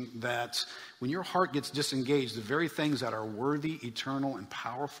teaching that when your heart gets disengaged, the very things that are worthy, eternal, and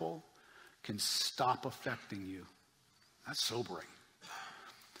powerful can stop affecting you. That's sobering.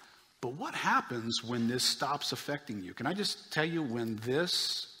 But what happens when this stops affecting you? Can I just tell you when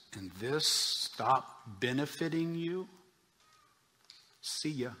this and this stop benefiting you? See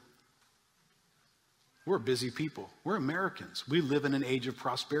ya. We're busy people. We're Americans. We live in an age of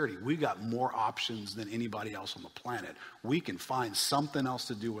prosperity. We got more options than anybody else on the planet. We can find something else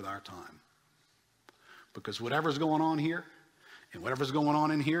to do with our time. Because whatever's going on here and whatever's going on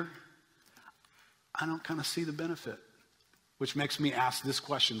in here, I don't kind of see the benefit. Which makes me ask this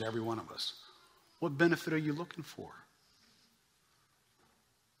question to every one of us. What benefit are you looking for?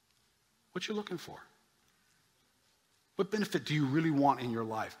 What you looking for? What benefit do you really want in your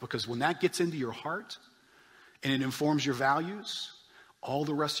life? Because when that gets into your heart and it informs your values, all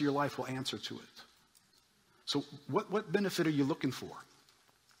the rest of your life will answer to it. So what benefit are you looking for?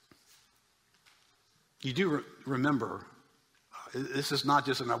 You do remember, this is not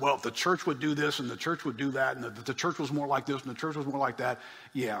just, well, if the church would do this and the church would do that and the church was more like this and the church was more like that.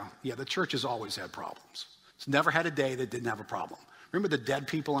 Yeah, the church has always had problems. It's never had a day that didn't have a problem. Remember the dead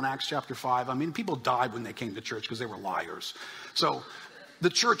people in Acts chapter 5? I mean, people died when they came to church because they were liars. So the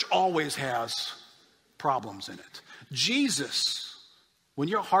church always has problems in it. Jesus, when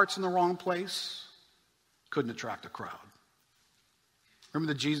your heart's in the wrong place, couldn't attract a crowd.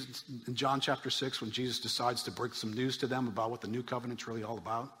 Remember Jesus in John chapter 6 when Jesus decides to break some news to them about what the new covenant's really all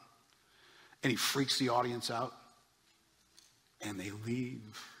about? And he freaks the audience out. And they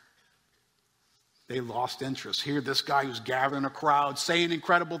leave. They lost interest. Here, this guy who's gathering a crowd, saying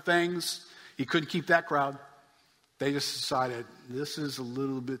incredible things. He couldn't keep that crowd. They just decided, this is a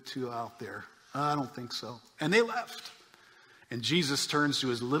little bit too out there. I don't think so. And they left. And Jesus turns to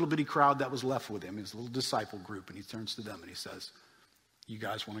his little bitty crowd that was left with him, his little disciple group, and he turns to them and he says, you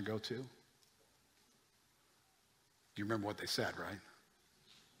guys want to go too? You remember what they said, right?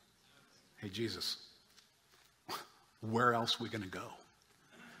 Hey, Jesus, where else are we going to go?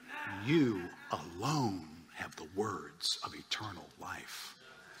 You alone have the words of eternal life.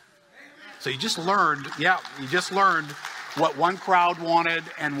 So you just learned what one crowd wanted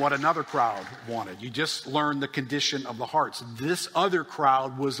and what another crowd wanted. You just learned the condition of the hearts. This other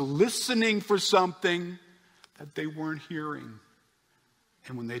crowd was listening for something that they weren't hearing.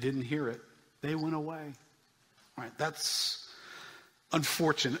 And when they didn't hear it, they went away. All right, that's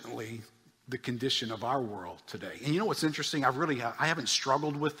unfortunately the condition of our world today. And you know what's interesting? I haven't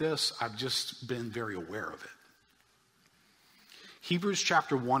struggled with this. I've just been very aware of it. Hebrews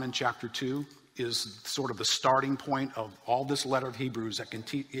chapter 1 and chapter 2 is sort of the starting point of all this letter of Hebrews that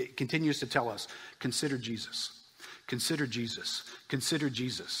it continues to tell us, consider Jesus, consider Jesus, consider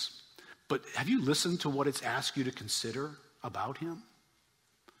Jesus. But have you listened to what it's asked you to consider about him?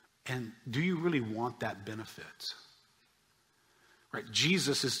 And do you really want that benefit? Right?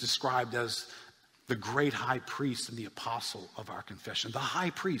 Jesus is described as the great high priest and the apostle of our confession. The high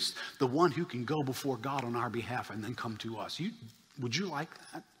priest, the one who can go before God on our behalf and then come to us. Would you like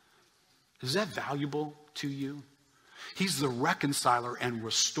that? Is that valuable to you? He's the reconciler and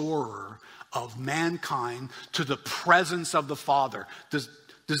restorer of mankind to the presence of the Father. Does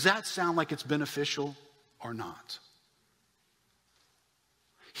that sound like it's beneficial or not?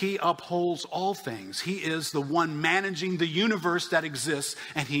 He upholds all things. He is the one managing the universe that exists,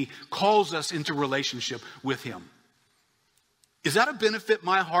 and he calls us into relationship with him. Is that a benefit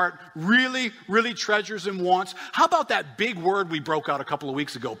my heart really, really treasures and wants? How about that big word we broke out a couple of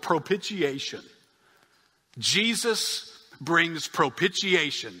weeks ago, propitiation? Jesus brings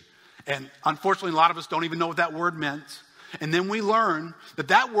propitiation. And unfortunately, a lot of us don't even know what that word meant. And then we learn that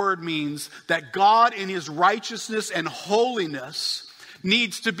that word means that God in his righteousness and holiness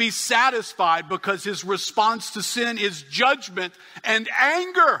needs to be satisfied because his response to sin is judgment and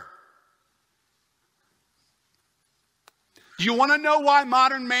anger. Do you want to know why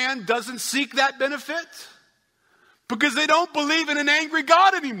modern man doesn't seek that benefit? Because they don't believe in an angry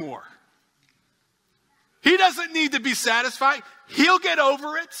God anymore. He doesn't need to be satisfied. He'll get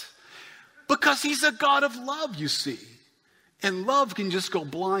over it because he's a God of love, you see. And love can just go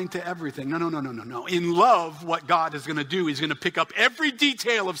blind to everything. No. In love, what God is going to do, he's going to pick up every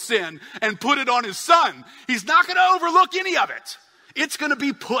detail of sin and put it on his son. He's not going to overlook any of it. It's going to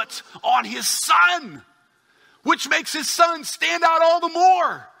be put on his son, which makes his son stand out all the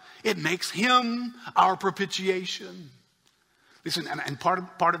more. It makes him our propitiation. Listen, and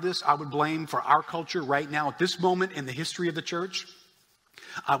part of this I would blame for our culture right now at this moment in the history of the church.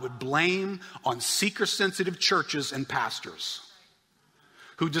 I would blame on seeker-sensitive churches and pastors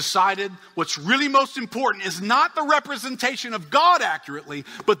who decided what's really most important is not the representation of God accurately,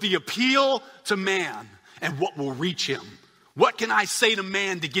 but the appeal to man and what will reach him. What can I say to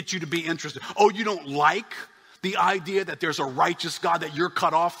man to get you to be interested? Oh, you don't like the idea that there's a righteous God that you're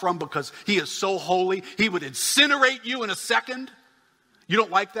cut off from because he is so holy, he would incinerate you in a second? You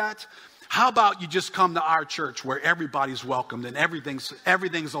don't like that? How about you just come to our church where everybody's welcomed and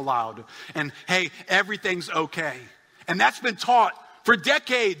everything's allowed and hey, everything's okay. And that's been taught for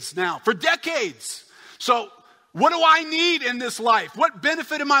decades now, for decades. So what do I need in this life? What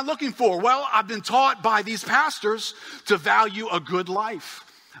benefit am I looking for? Well, I've been taught by these pastors to value a good life,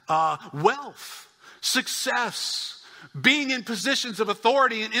 wealth, success, being in positions of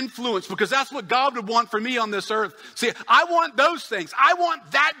authority and influence, because that's what God would want for me on this earth. See, I want those things. I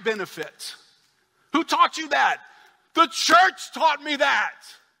want that benefit. Who taught you that? The church taught me that.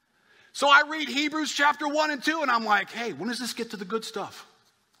 So I read Hebrews chapter 1 and 2 and I'm like, hey, when does this get to the good stuff?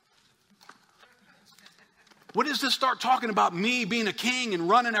 When does this start talking about me being a king and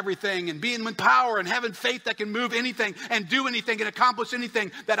running everything and being in power and having faith that can move anything and do anything and accomplish anything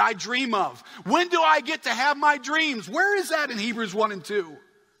that I dream of? When do I get to have my dreams? Where is that in Hebrews 1 and 2?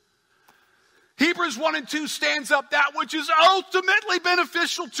 Hebrews 1 and 2 stands up that which is ultimately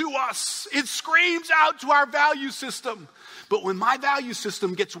beneficial to us. It screams out to our value system. But when my value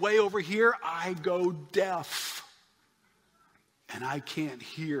system gets way over here, I go deaf. And I can't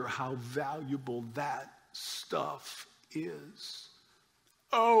hear how valuable that stuff is.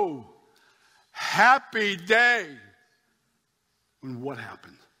 Oh, happy day. When what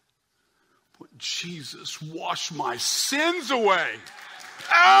happened? When Jesus washed my sins away.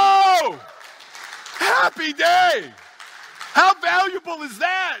 Oh, happy day. How valuable is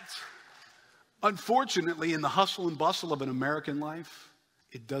that? Unfortunately, in the hustle and bustle of an American life,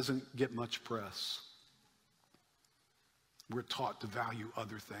 it doesn't get much press. We're taught to value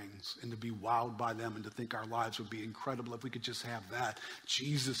other things and to be wowed by them and to think our lives would be incredible if we could just have that.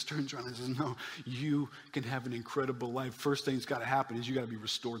 Jesus turns around and says, no, you can have an incredible life. First thing that's got to happen is you got to be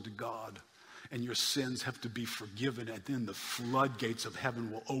restored to God. And your sins have to be forgiven. And then the floodgates of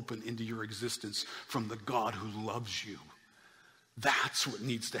heaven will open into your existence from the God who loves you. That's what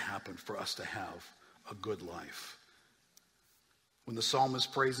needs to happen for us to have a good life. When the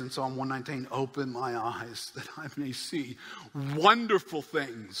psalmist prays in Psalm 119, open my eyes that I may see wonderful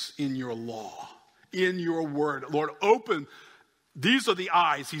things in your law, in your word. Lord, open. These are the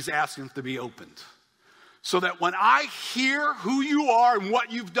eyes he's asking to be opened. So that when I hear who you are and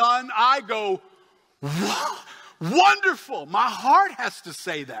what you've done, I go, wow, wonderful. My heart has to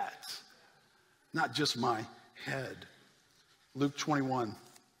say that, not just my head. Luke 21,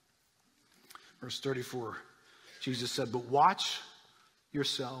 verse 34, Jesus said, but watch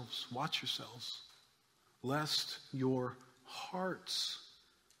yourselves, lest your hearts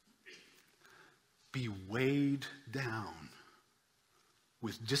be weighed down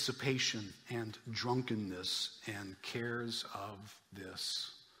with dissipation and drunkenness and cares of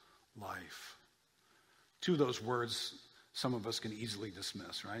this life. Two of those words some of us can easily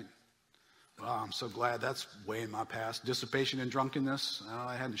dismiss, right? Well, I'm so glad that's way in my past. Dissipation and drunkenness,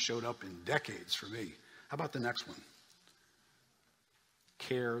 it hadn't showed up in decades for me. How about the next one?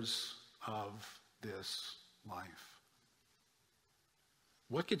 Cares of this life.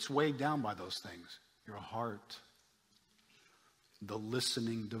 What gets weighed down by those things? Your heart. The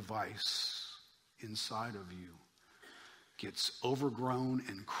listening device inside of you gets overgrown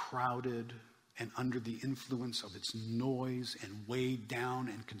and crowded and under the influence of its noise and weighed down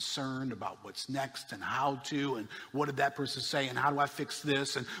and concerned about what's next and how to and what did that person say and how do I fix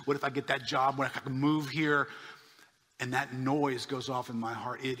this and what if I get that job, what if I can move here? And that noise goes off in my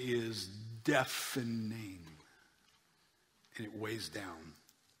heart. It is deafening and it weighs down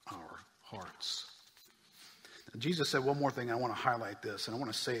our hearts. Now, Jesus said one more thing. I want to highlight this and I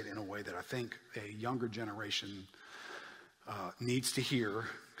want to say it in a way that I think a younger generation needs to hear,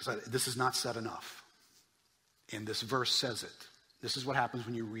 because this is not said enough. And this verse says it. This is what happens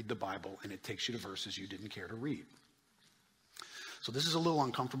when you read the Bible and it takes you to verses you didn't care to read. So this is a little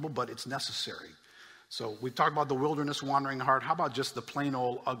uncomfortable, but it's necessary. So we've talked about the wilderness wandering heart. How about just the plain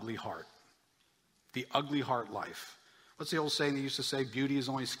old ugly heart? The ugly heart life. What's the old saying they used to say? Beauty is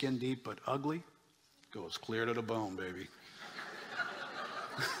only skin deep, but ugly goes clear to the bone, baby.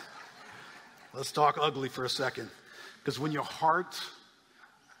 Let's talk ugly for a second. Because when your heart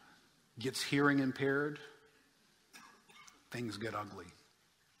gets hearing impaired, things get ugly.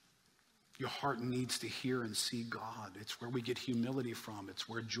 Your heart needs to hear and see God. It's where we get humility from. It's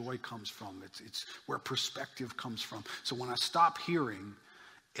where joy comes from. It's where perspective comes from. So when I stop hearing,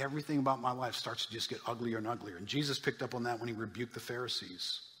 everything about my life starts to just get uglier and uglier. And Jesus picked up on that when he rebuked the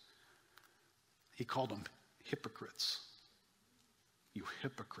Pharisees. He called them hypocrites. You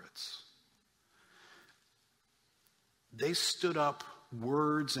hypocrites. They stood up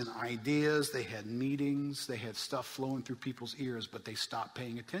words and ideas. They had meetings. They had stuff flowing through people's ears, but they stopped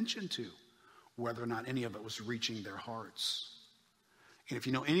paying attention to whether or not any of it was reaching their hearts. And if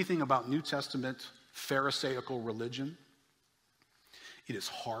you know anything about New Testament Pharisaical religion, it is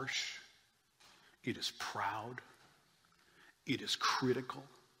harsh. It is proud. It is critical.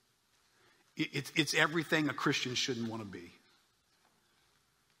 It's everything a Christian shouldn't want to be.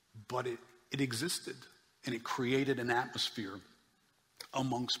 But it existed. And it created an atmosphere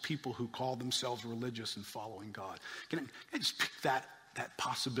amongst people who call themselves religious and following God. Can I just pick that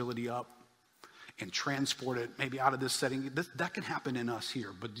possibility up and transport it maybe out of this setting? That can happen in us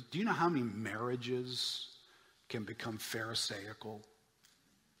here. But do you know how many marriages can become Pharisaical?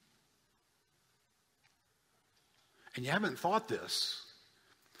 And you haven't thought this,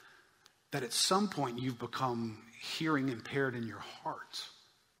 that at some point you've become hearing impaired in your heart.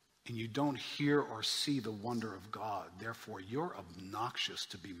 And you don't hear or see the wonder of God. Therefore, you're obnoxious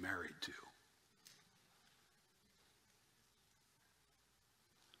to be married to.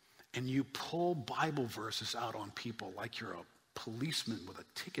 And you pull Bible verses out on people like you're a policeman with a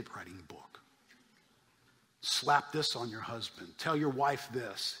ticket writing book. Slap this on your husband. Tell your wife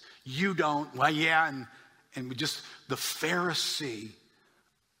this. You don't. Well, yeah. And we just, the Pharisee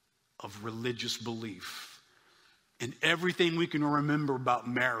of religious belief. And everything we can remember about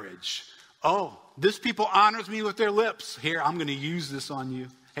marriage. Oh, this people honors me with their lips. Here, I'm going to use this on you.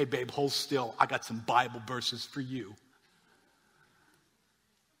 Hey, babe, hold still. I got some Bible verses for you.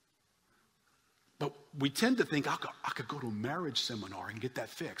 But we tend to think, I could go to a marriage seminar and get that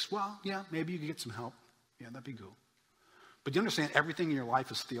fixed. Well, yeah, maybe you could get some help. Yeah, that'd be cool. But you understand, everything in your life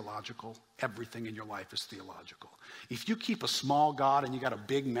is theological. Everything in your life is theological. If you keep a small God and you got a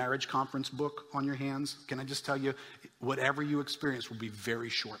big marriage conference book on your hands, can I just tell you, whatever you experience will be very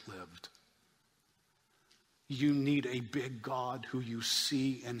short-lived. You need a big God who you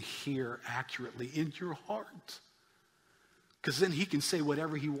see and hear accurately in your heart. Because then he can say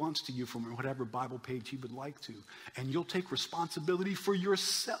whatever he wants to you from whatever Bible page he would like to. And you'll take responsibility for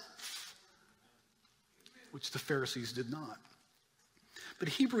yourself, which the Pharisees did not. But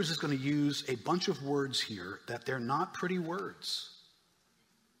Hebrews is going to use a bunch of words here that they're not pretty words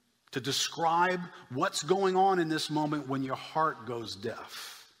to describe what's going on in this moment when your heart goes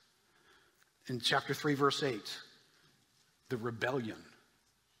deaf. In chapter 3, verse 8, the rebellion.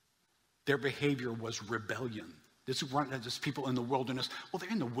 Their behavior was rebellion. This people in the wilderness. Well, they're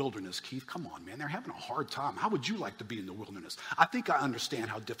in the wilderness, Keith. Come on, man. They're having a hard time. How would you like to be in the wilderness? I think I understand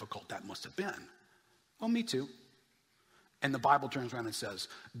how difficult that must have been. Well, me too. And the Bible turns around and says,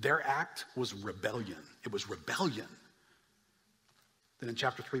 their act was rebellion. It was rebellion. Then in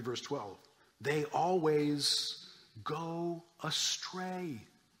chapter 3, verse 12, they always go astray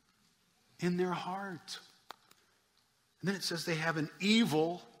in their heart. And then it says they have an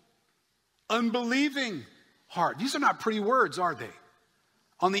evil, unbelieving heart. These are not pretty words, are they?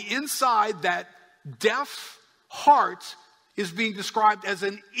 On the inside, that deaf heart is being described as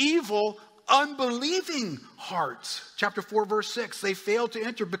an evil, unbelieving heart. Chapter 4, verse 6, they failed to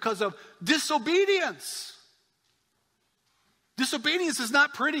enter because of disobedience. Disobedience is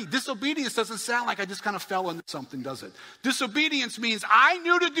not pretty. Disobedience doesn't sound like I just kind of fell into something, does it? Disobedience means I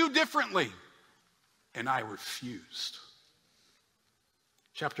knew to do differently, and I refused.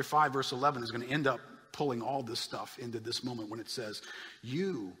 Chapter 5, verse 11 is going to end up pulling all this stuff into this moment when it says,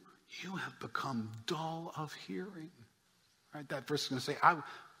 you have become dull of hearing. Right? That verse is going to say,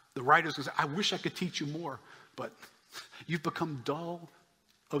 the writer's going to say, I wish I could teach you more, but you've become dull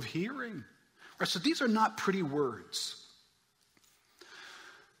of hearing. Right? So these are not pretty words.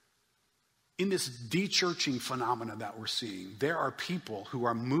 In this de-churching phenomena that we're seeing, there are people who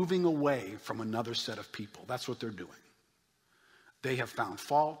are moving away from another set of people. That's what they're doing. They have found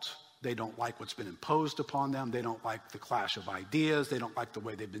fault. They don't like what's been imposed upon them. They don't like the clash of ideas. They don't like the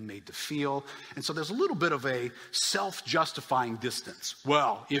way they've been made to feel. And so there's a little bit of a self-justifying distance.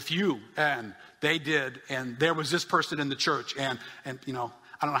 Well, if you and they did, and there was this person in the church, and you know,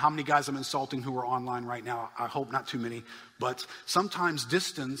 I don't know how many guys I'm insulting who are online right now. I hope not too many. But sometimes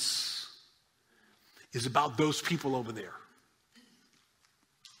distance is about those people over there.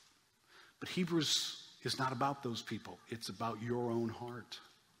 But Hebrews is not about those people. It's about your own heart.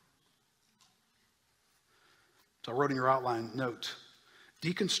 So I wrote in your outline, note,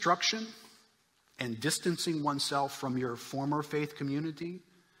 deconstruction and distancing oneself from your former faith community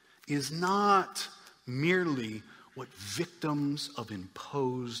is not merely what victims of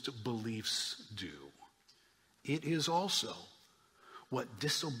imposed beliefs do. It is also what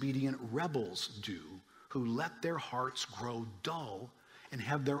disobedient rebels do who let their hearts grow dull and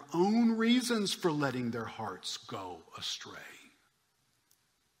have their own reasons for letting their hearts go astray.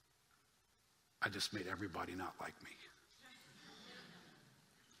 I just made everybody not like me.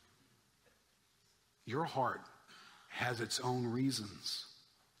 Your heart has its own reasons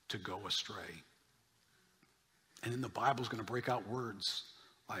to go astray. And then the Bible's going to break out words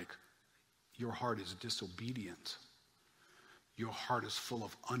like, your heart is disobedient. Your heart is full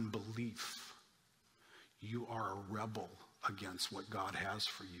of unbelief. You are a rebel against what God has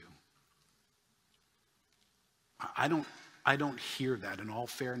for you. I don't hear that, in all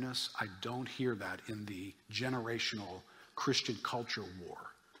fairness. I don't hear that in the generational Christian culture war,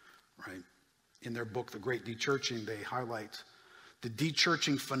 right? In their book, The Great Dechurching, they highlight the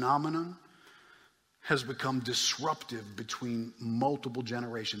dechurching phenomenon has become disruptive between multiple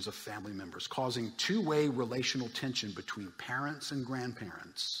generations of family members, causing two-way relational tension between parents and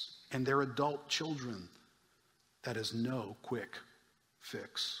grandparents and their adult children. That is no quick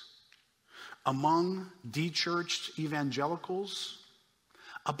fix. Among dechurched evangelicals,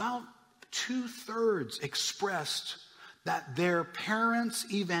 about 2/3 expressed that their parents'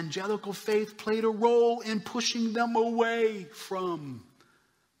 evangelical faith played a role in pushing them away from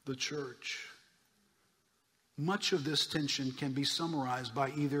the church. Much of this tension can be summarized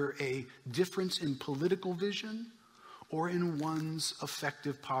by either a difference in political vision or in one's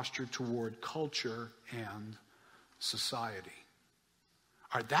affective posture toward culture and society.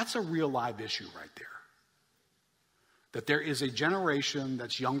 All right, that's a real live issue right there. That there is a generation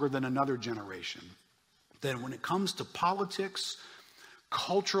that's younger than another generation, that when it comes to politics,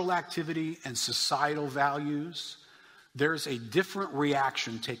 cultural activity, and societal values, there's a different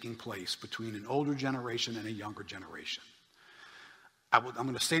reaction taking place between an older generation and a younger generation. I'm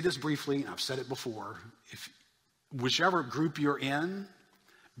going to say this briefly, and I've said it before. Whichever group you're in,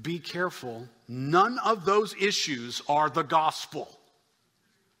 be careful. None of those issues are the gospel.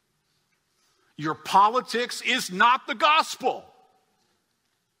 Your politics is not the gospel.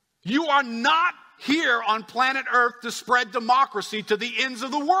 You are not here on planet Earth to spread democracy to the ends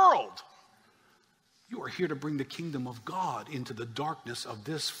of the world. You are here to bring the kingdom of God into the darkness of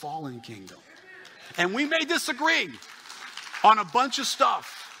this fallen kingdom. And we may disagree on a bunch of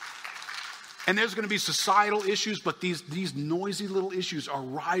stuff. And there's going to be societal issues, but these noisy little issues are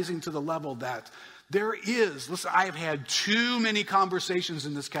rising to the level that there is. Listen, I have had too many conversations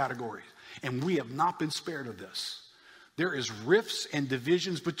in this category, and we have not been spared of this. There is rifts and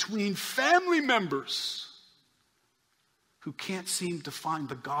divisions between family members who can't seem to find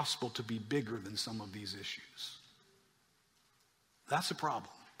the gospel to be bigger than some of these issues. That's a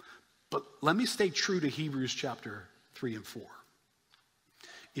problem. But let me stay true to Hebrews chapter 3 and 4.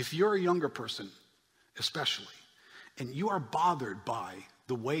 If you're a younger person, especially, and you are bothered by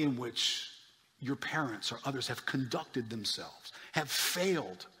the way in which your parents or others have conducted themselves, have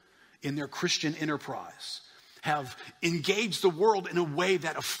failed in their Christian enterprise, have engaged the world in a way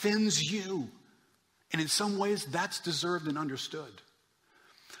that offends you, and in some ways that's deserved and understood.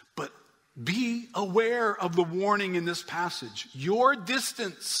 But be aware of the warning in this passage. Your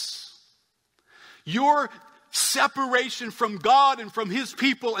distance, your separation from God and from his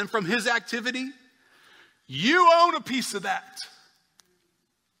people and from his activity, you own a piece of that.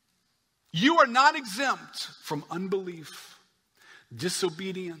 You are not exempt from unbelief,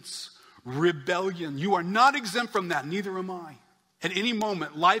 disobedience, rebellion. You are not exempt from that. Neither am I. At any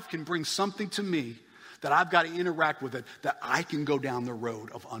moment, life can bring something to me that I've got to interact with it, that I can go down the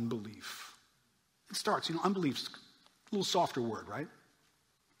road of unbelief. It starts, unbelief's a little softer word, right?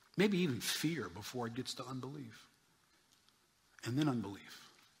 Maybe even fear before it gets to unbelief. And then unbelief.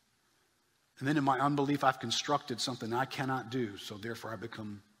 And then in my unbelief, I've constructed something I cannot do, so therefore I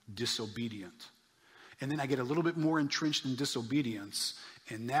become disobedient. And then I get a little bit more entrenched in disobedience,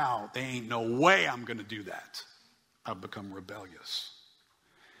 and now there ain't no way I'm going to do that. I've become rebellious.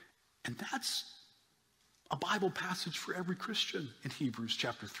 And that's a Bible passage for every Christian in Hebrews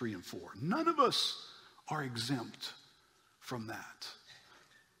chapter 3 and 4. None of us are exempt from that.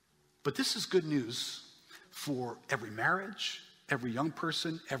 But this is good news for every marriage, every young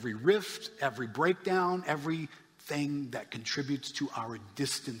person, every rift, every breakdown, everything that contributes to our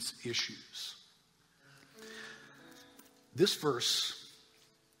distance issues. This verse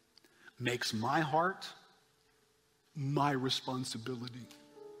makes my heart my responsibility.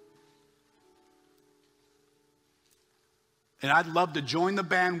 And I'd love to join the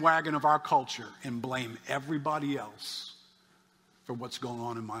bandwagon of our culture and blame everybody else for what's going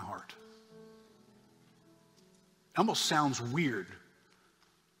on in my heart. It almost sounds weird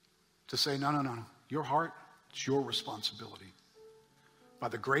to say, no. Your heart, it's your responsibility. By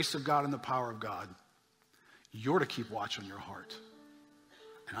the grace of God and the power of God, you're to keep watch on your heart.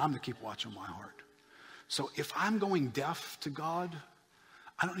 And I'm to keep watch on my heart. So if I'm going deaf to God,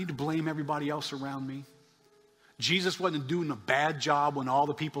 I don't need to blame everybody else around me. Jesus wasn't doing a bad job when all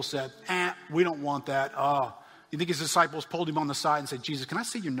the people said, we don't want that. You think his disciples pulled him on the side and said, Jesus, can I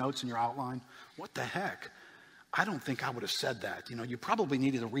see your notes and your outline? What the heck? I don't think I would have said that. You probably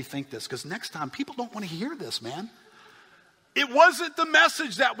needed to rethink this, because next time people don't want to hear this, man. It wasn't the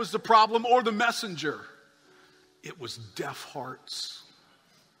message that was the problem or the messenger. It was deaf hearts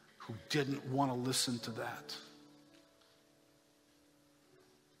who didn't want to listen to that.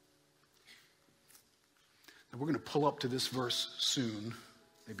 Now we're going to pull up to this verse soon,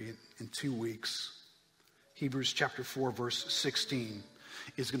 maybe in 2 weeks. Hebrews chapter 4, verse 16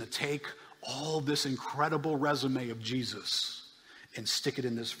 is going to take all this incredible resume of Jesus and stick it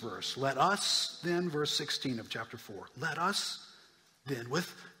in this verse. Let us then, verse 16 of chapter 4, let us then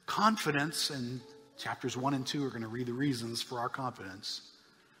with confidence, and chapters 1 and 2 are going to read the reasons for our confidence,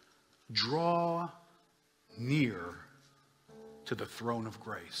 draw near to the throne of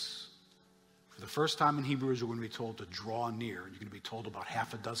grace. For the first time in Hebrews, you're going to be told to draw near. You're going to be told about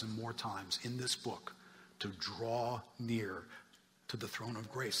half a dozen more times in this book to draw near to the throne of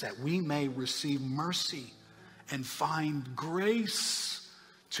grace, that we may receive mercy and find grace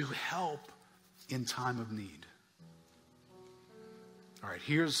to help in time of need. All right,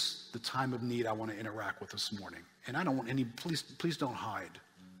 here's the time of need I want to interact with this morning. And I don't want any, please don't hide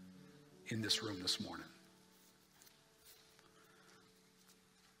in this room this morning.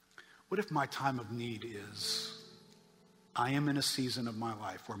 What if my time of need is, I am in a season of my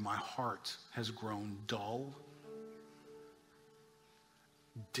life where my heart has grown dull,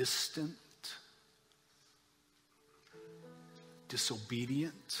 distant,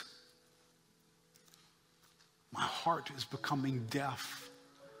 disobedient. My heart is becoming deaf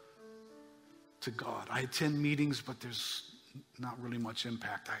to God. I attend meetings, but there's not really much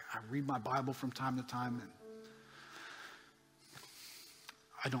impact. I read my Bible from time to time, and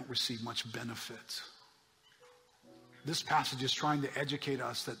I don't receive much benefit. This passage is trying to educate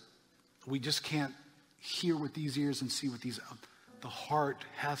us that we just can't hear with these ears and see with these. The heart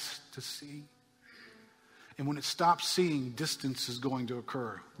has to see. And when it stops seeing, distance is going to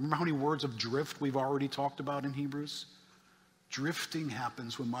occur. Remember how many words of drift we've already talked about in Hebrews? Drifting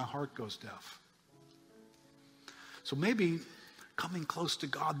happens when my heart goes deaf. So maybe coming close to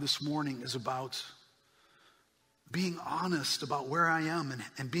God this morning is about being honest about where I am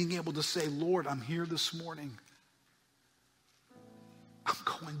and being able to say, Lord, I'm here this morning. I'm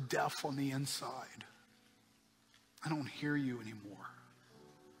going deaf on the inside. I don't hear you anymore.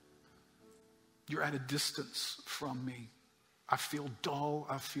 You're at a distance from me. I feel dull.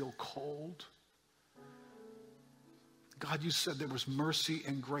 I feel cold. God, you said there was mercy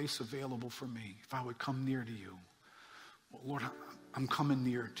and grace available for me if I would come near to you. Well, Lord, I'm coming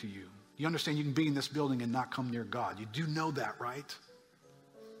near to you. You understand you can be in this building and not come near God. You do know that, right?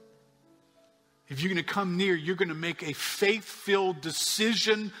 If you're going to come near, you're going to make a faith-filled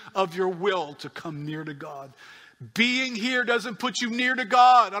decision of your will to come near to God. Being here doesn't put you near to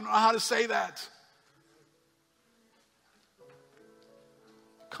God. I don't know how to say that.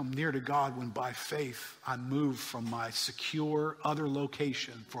 Come near to God when by faith I move from my secure other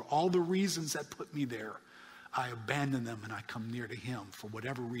location. For all the reasons that put me there, I abandon them and I come near to him for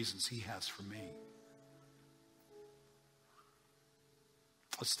whatever reasons he has for me.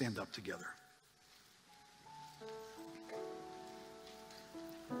 Let's stand up together.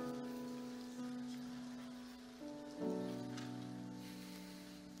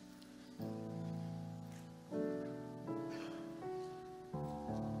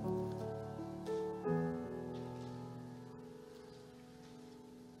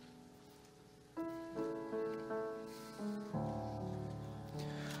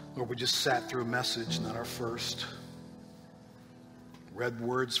 Lord, we just sat through a message, not our first. Read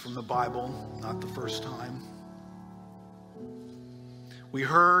words from the Bible, not the first time. We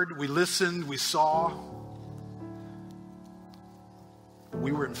heard, we listened, we saw.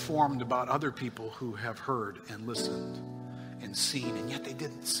 We were informed about other people who have heard and listened and seen, and yet they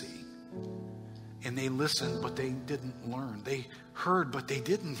didn't see. And they listened, but they didn't learn. They heard, but they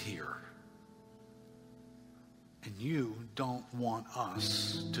didn't hear. And you don't want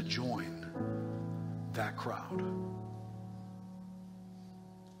us to join that crowd.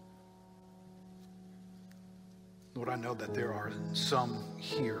 Lord, I know that there are some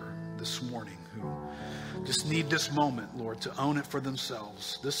here this morning who just need this moment, Lord, to own it for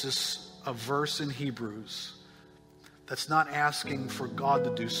themselves. This is a verse in Hebrews that's not asking for God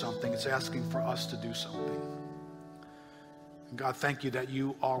to do something. It's asking for us to do something. God, thank you that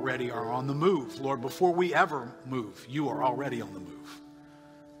you already are on the move. Lord, before we ever move, you are already on the move.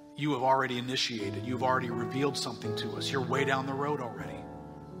 You have already initiated. You've already revealed something to us. You're way down the road already.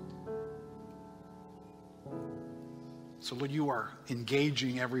 So, Lord, you are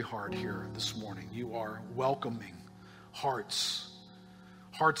engaging every heart here this morning. You are welcoming hearts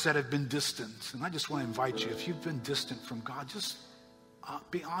that have been distant. And I just want to invite you, if you've been distant from God, just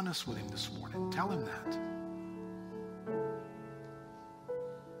be honest with him this morning. Tell him that.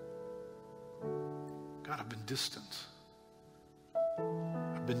 God, I've been distant.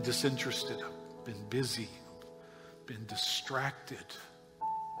 I've been disinterested. I've been busy. Been distracted.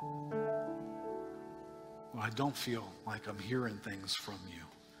 Well, I don't feel like I'm hearing things from you.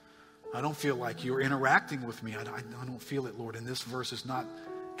 I don't feel like you're interacting with me. I don't feel it, Lord. And this verse is not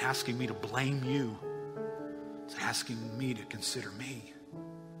asking me to blame you. It's asking me to consider me.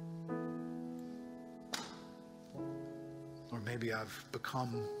 Or maybe I've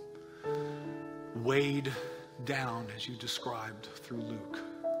become weighed down, as you described through Luke.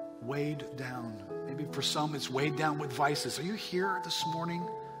 Weighed down. Maybe for some it's weighed down with vices. Are you here this morning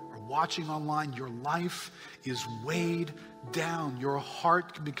or watching online? Your life is weighed down. Your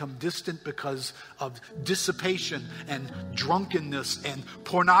heart can become distant because of dissipation and drunkenness and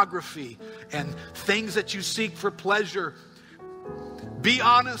pornography and things that you seek for pleasure. Be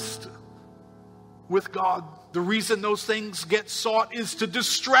honest with God. The reason those things get sought is to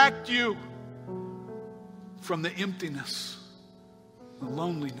distract you from the emptiness, the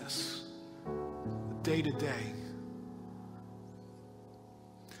loneliness, the day-to-day.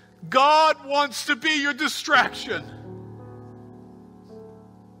 God wants to be your distraction.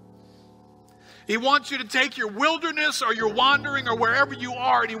 He wants you to take your wilderness or your wandering or wherever you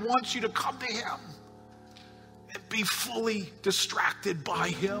are, and he wants you to come to him and be fully distracted by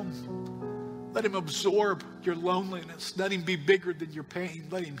him. Let him absorb your loneliness. Let him be bigger than your pain.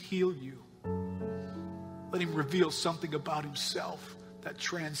 Let him heal you. Let him reveal something about himself that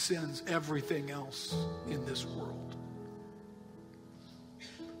transcends everything else in this world.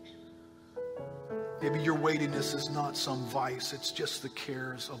 Maybe your weightiness is not some vice. It's just the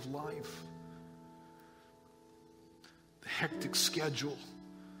cares of life. The hectic schedule,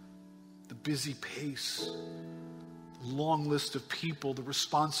 the busy pace, the long list of people, the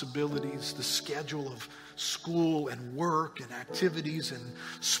responsibilities, the schedule of school and work and activities and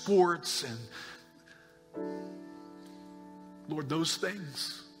sports. And Lord, those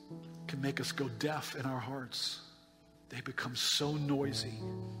things can make us go deaf in our hearts. They become so noisy.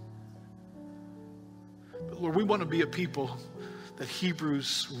 But Lord, we want to be a people that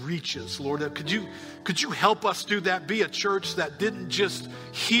Hebrews reaches. Lord, could you help us do that? Be a church that didn't just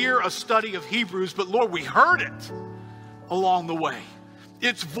hear a study of Hebrews, but Lord, we heard it along the way.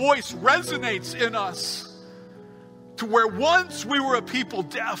 Its voice resonates in us to where once we were a people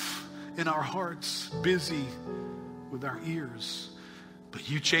deaf in our hearts, busy with our ears. But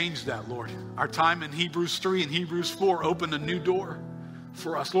you changed that, Lord. Our time in Hebrews 3 and Hebrews 4 opened a new door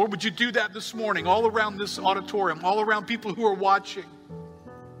for us. Lord, would you do that this morning all around this auditorium, all around people who are watching?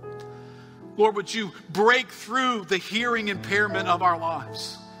 Lord, would you break through the hearing impairment of our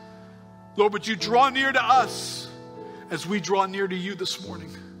lives? Lord, would you draw near to us as we draw near to you this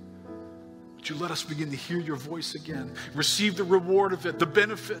morning? Would you let us begin to hear your voice again? Receive the reward of it, the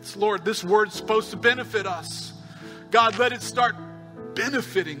benefits. Lord, this word's supposed to benefit us. God, let it start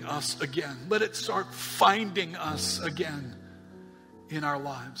benefiting us again. Let it start finding us again in our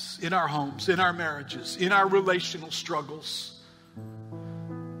lives, in our homes, in our marriages, in our relational struggles.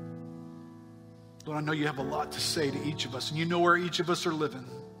 Lord, I know you have a lot to say to each of us, and you know where each of us are living.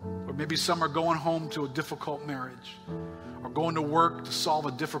 Or maybe some are going home to a difficult marriage, or going to work to solve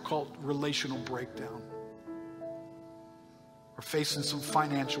a difficult relational breakdown, or facing some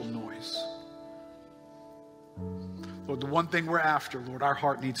financial noise. Lord, the one thing we're after, Lord, our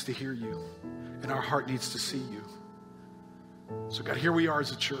heart needs to hear you, and our heart needs to see you. So God, here we are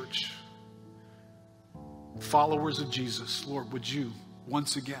as a church, followers of Jesus. Lord, would you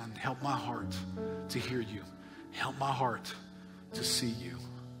once again help my heart to hear you. Help my heart to see you.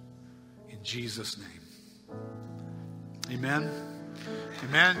 In Jesus' name. Amen.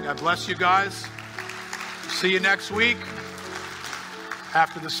 Amen. God bless you guys. See you next week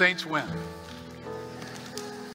after the Saints win.